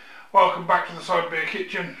 Welcome back to the Side Beer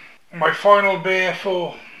Kitchen. My final beer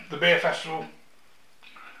for the Beer Festival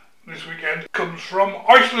this weekend comes from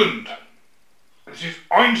Iceland. This is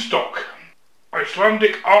Einstök.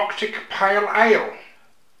 Icelandic Arctic Pale Ale.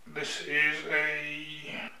 This is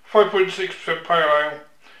a 5.6% pale ale.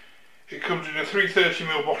 It comes in a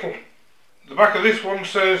 330ml bottle. The back of this one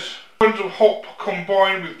says, tons of hop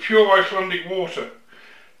combined with pure Icelandic water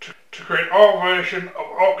to create our version of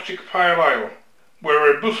Arctic Pale Ale. We're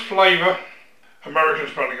a robust flavour, American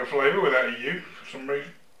spelling of flavour without a U for some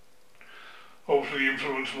reason. Obviously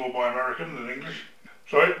influenced more by American than English.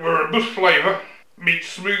 So we're a robust flavour meets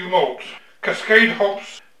smooth malt. Cascade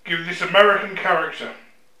hops give this American character,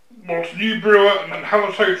 whilst New Brewer and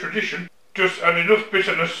Hallertau tradition just add enough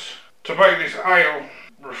bitterness to make this ale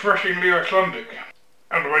refreshingly Icelandic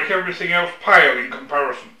and make everything else pale in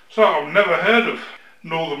comparison. So I've never heard of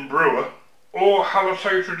Northern Brewer or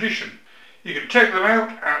Hallertau tradition. You can check them out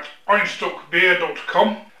at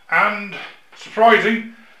einstockbeer.com, and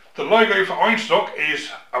surprising, the logo for Einstock is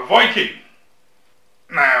a Viking.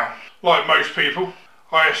 Now, like most people,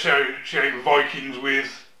 I associate Vikings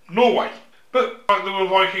with Norway, but there were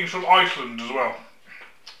Vikings from Iceland as well.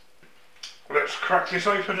 Let's crack this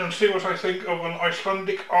open and see what I think of an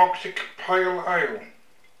Icelandic Arctic Pale Ale.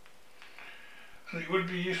 And it would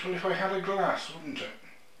be useful if I had a glass, wouldn't it?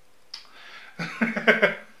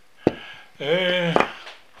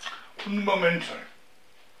 Un momento.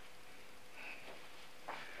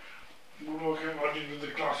 We'll look at what I did with the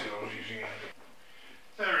glasses I was using.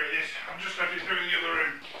 There it is. I've just left it through in the other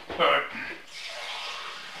room. So,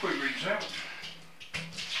 quick reads out.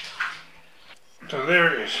 So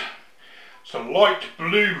there it is. It's a light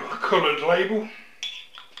blue coloured label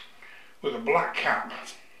with a black cap.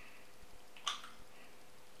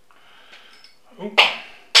 Oh.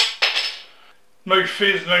 No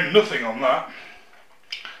fizz, no nothing on that.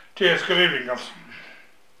 Cheers, good evening guys.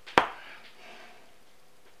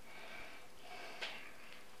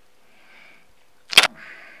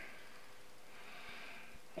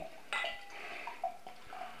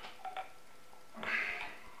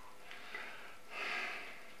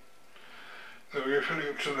 There we go, filling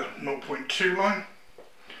up to the 0.2 line.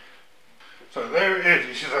 So there it is.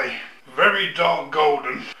 This is a very dark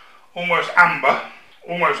golden, almost amber,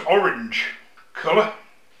 almost orange colour.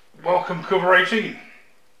 Welcome cover 18.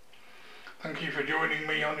 Thank you for joining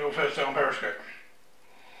me on your first day on Periscope.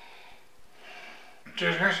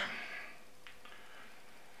 Cheers guys.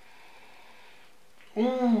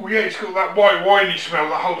 Ooh, yeah, it's got that white winey smell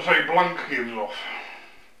that Hallertau Blanc gives off.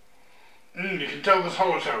 You can tell there's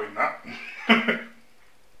Hallertau in that.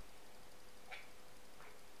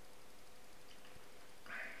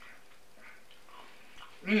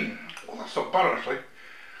 Well, that's not bad actually.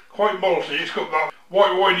 Quite malty. It's got that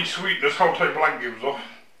white winey sweetness Hallertau Blanc gives off.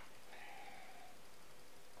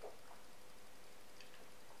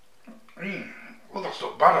 Well, that's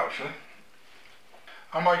not bad actually.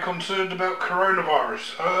 Am I concerned about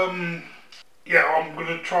coronavirus? Yeah, I'm going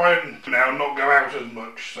to try and now not go out as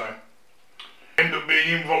much, so end up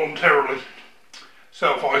being involuntarily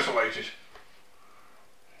self-isolated.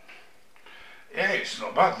 Yeah, it's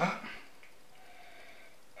not bad that.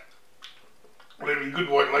 Leaving good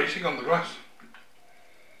white lacing on the glass.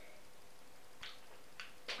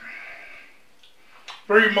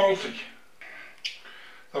 Very malty.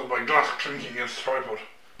 That's my glass clinking against the tripod.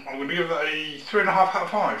 I'm going to give that a 3.5 out of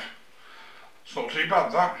 5. It's not too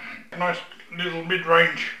bad that. Nice little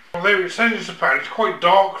mid-range. Although it says it's a pale, it's quite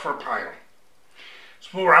dark for a pale.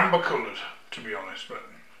 It's more amber coloured, to be honest, but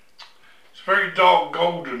it's very dark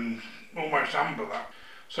golden, almost amber that.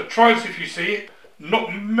 So try this if you see it.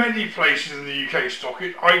 Not many places in the UK stock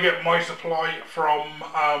it. I get my supply from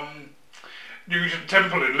Newington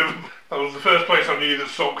Temple in Liverpool. That was the first place I knew that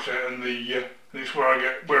stocked it, and it's where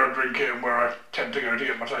I drink it and where I tend to go to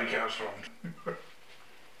get my takeouts from.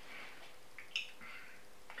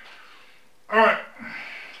 Alright.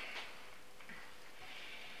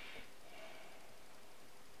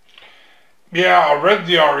 Yeah, I read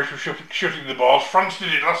the Irish were shutting the bars. France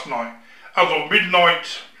did it last night. As of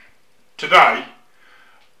midnight today,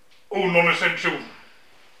 all non-essential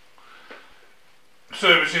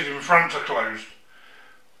services in France are closed.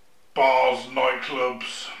 Bars,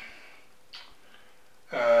 nightclubs,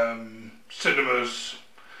 cinemas,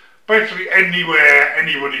 basically anywhere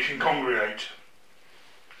anybody can congregate.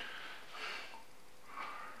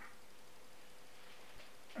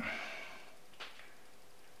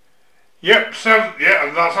 Yep,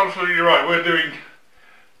 yeah, that's absolutely right.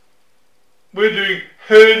 We're doing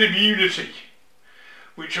herd immunity,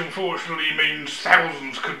 which unfortunately means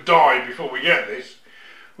thousands could die before we get this.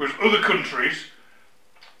 Whereas other countries,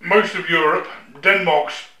 most of Europe,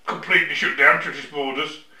 Denmark's completely shut down, shut its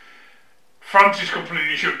borders. France is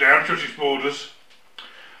completely shut down, shut its borders.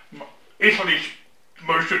 Italy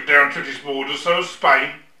most shut down to its borders. So has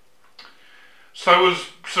Spain. So has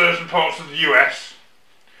certain parts of the US.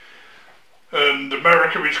 And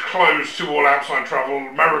America is closed to all outside travel.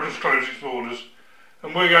 America's closed its borders.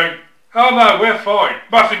 And we're going, oh no, we're fine.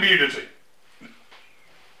 Mass immunity.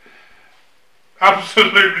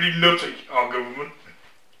 Absolutely nutty, our government.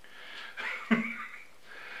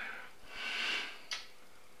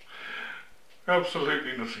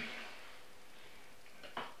 Absolutely nutty.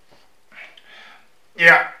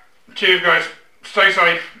 Yeah, cheers guys. Stay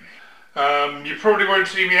safe. You probably won't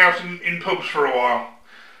see me out in pubs for a while.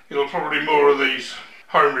 It'll probably be more of these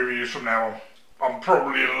home reviews from now on. I'm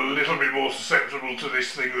probably a little bit more susceptible to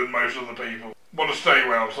this thing than most other people. Want to stay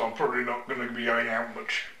well, so I'm probably not going to be going out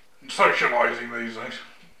much and socialising these days.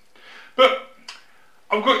 But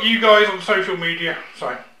I've got you guys on social media, so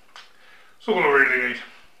that's all I really need.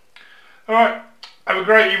 Alright, have a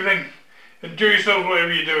great evening. Enjoy yourselves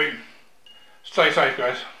whatever you're doing. Stay safe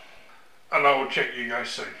guys. And I will check you guys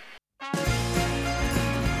soon.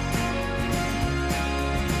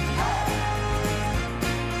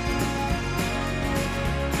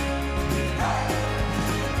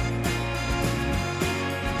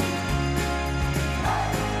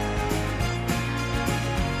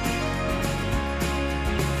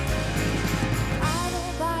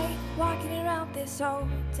 This old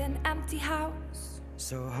and empty house.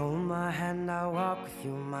 So hold my hand, I'll walk with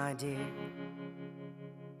you, my dear.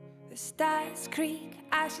 The stars creak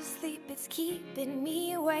as you sleep, it's keeping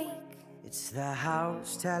me awake. It's the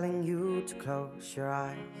house telling you to close your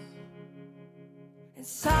eyes. And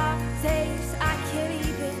some days I can't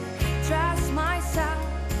even trust myself.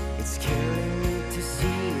 It's killing me to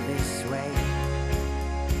see this way.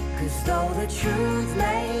 'Cause though the truth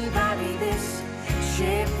may vary, this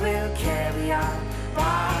ship will carry our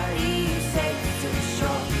bodies safe to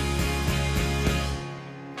shore.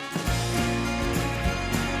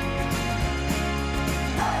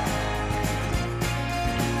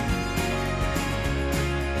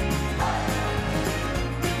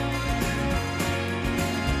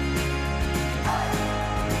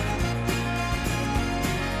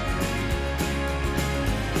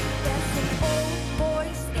 There's an old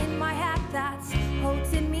voice in my head that's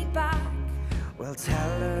holding me back. Well,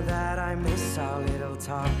 tell her that I miss our little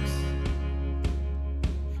talks.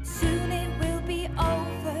 Soon it will be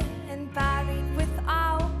over and buried with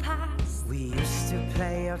our past. We used to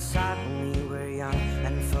play outside when we were young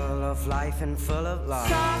and full of life and full of love.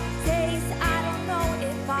 Some days I don't know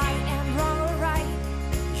if I am wrong or right.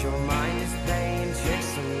 Your mind is playing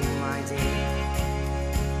tricks on me, my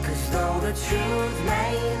dear. 'Cause though the truth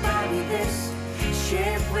may vary, this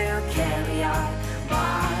ship will carry our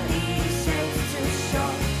bodies safe to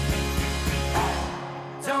shore.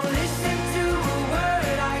 Don't listen to a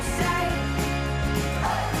word I say.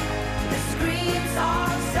 The screams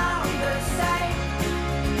all sound the same.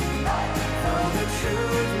 Though the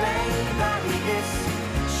truth may vary, this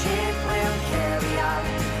ship will carry our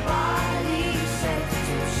bodies safe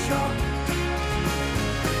to shore.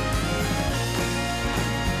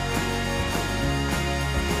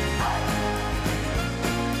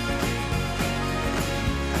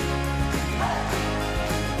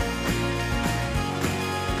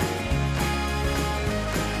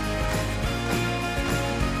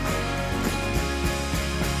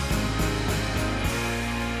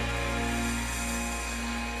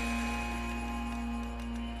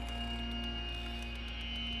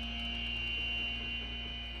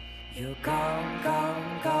 You're gone,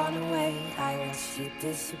 gone, gone away. I watched you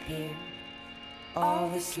disappear. All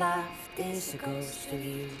that's left is a ghost of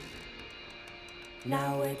you.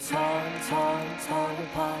 Now we're torn, torn, torn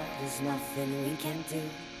apart. There's nothing we can do.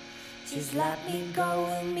 Just let me go,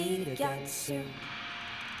 we'll meet again soon.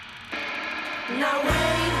 Now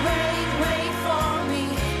wait, wait, wait for me.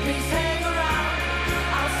 Please hang around.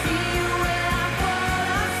 I'll see you when I fall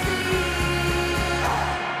asleep.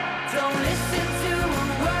 Don't listen to a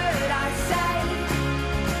word I say.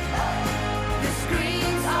 The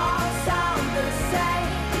screams all sound the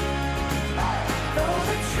same. Though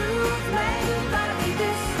the truth may vary,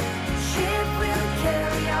 this ship will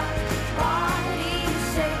carry our bodies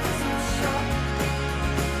safe to shore.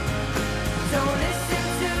 Don't listen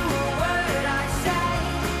to a word I say.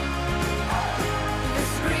 The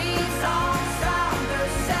screams all sound the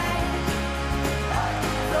same.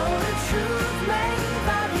 Though the truth may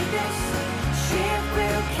vary, this ship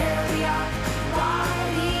will carry our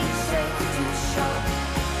bodies safe to shore.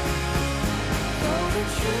 Though the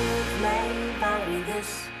truth may vary, this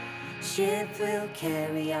ship will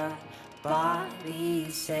carry our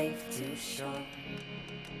bodies safe to shore.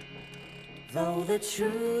 Though the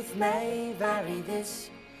truth may vary, this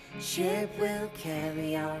Ship will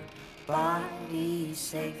carry our bodies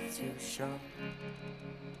safe to shore.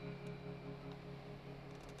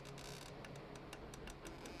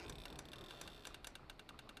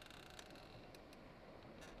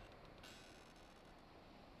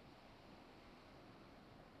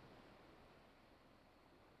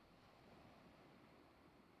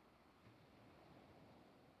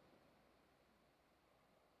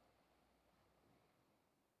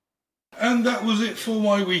 And that was it for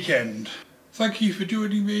my weekend. Thank you for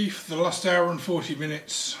joining me for the last hour and 40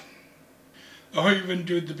 minutes. I hope you've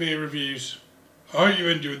enjoyed the beer reviews. I hope you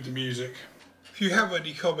enjoyed the music. If you have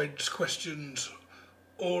any comments, questions,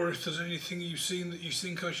 or if there's anything you've seen that you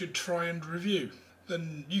think I should try and review,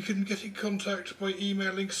 then you can get in contact by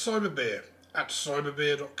emailing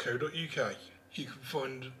cyberbeer@cyberbeer.co.uk. You can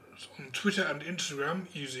find us on Twitter and Instagram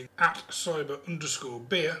using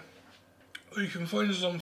 @cyber_beer, or you can find us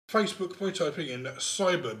on Facebook by typing in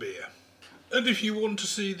Cyberbeer. And if you want to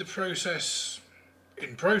see the process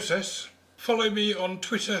in process, follow me on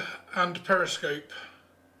Twitter and Periscope.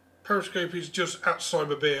 Periscope is just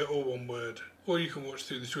 @Cyberbeer, all one word. Or you can watch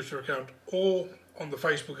through the Twitter account or on the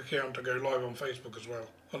Facebook account. I go live on Facebook as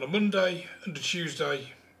well. On a Monday and a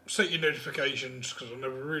Tuesday, set your notifications because I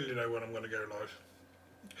never really know when I'm going to go live.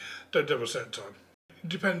 Don't have a set time. It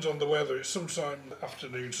depends on the weather. It's sometimes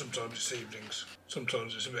afternoon, sometimes it's evenings,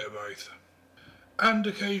 sometimes it's a bit of both. And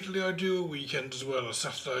occasionally I do a weekend as well, a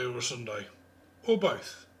Saturday or a Sunday, or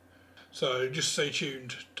both. So just stay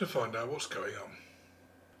tuned to find out what's going on.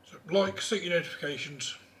 So set your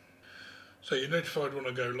notifications, so you're notified when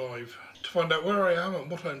I go live, to find out where I am and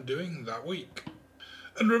what I'm doing that week.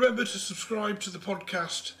 And remember to subscribe to the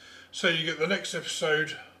podcast so you get the next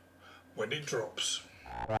episode when it drops.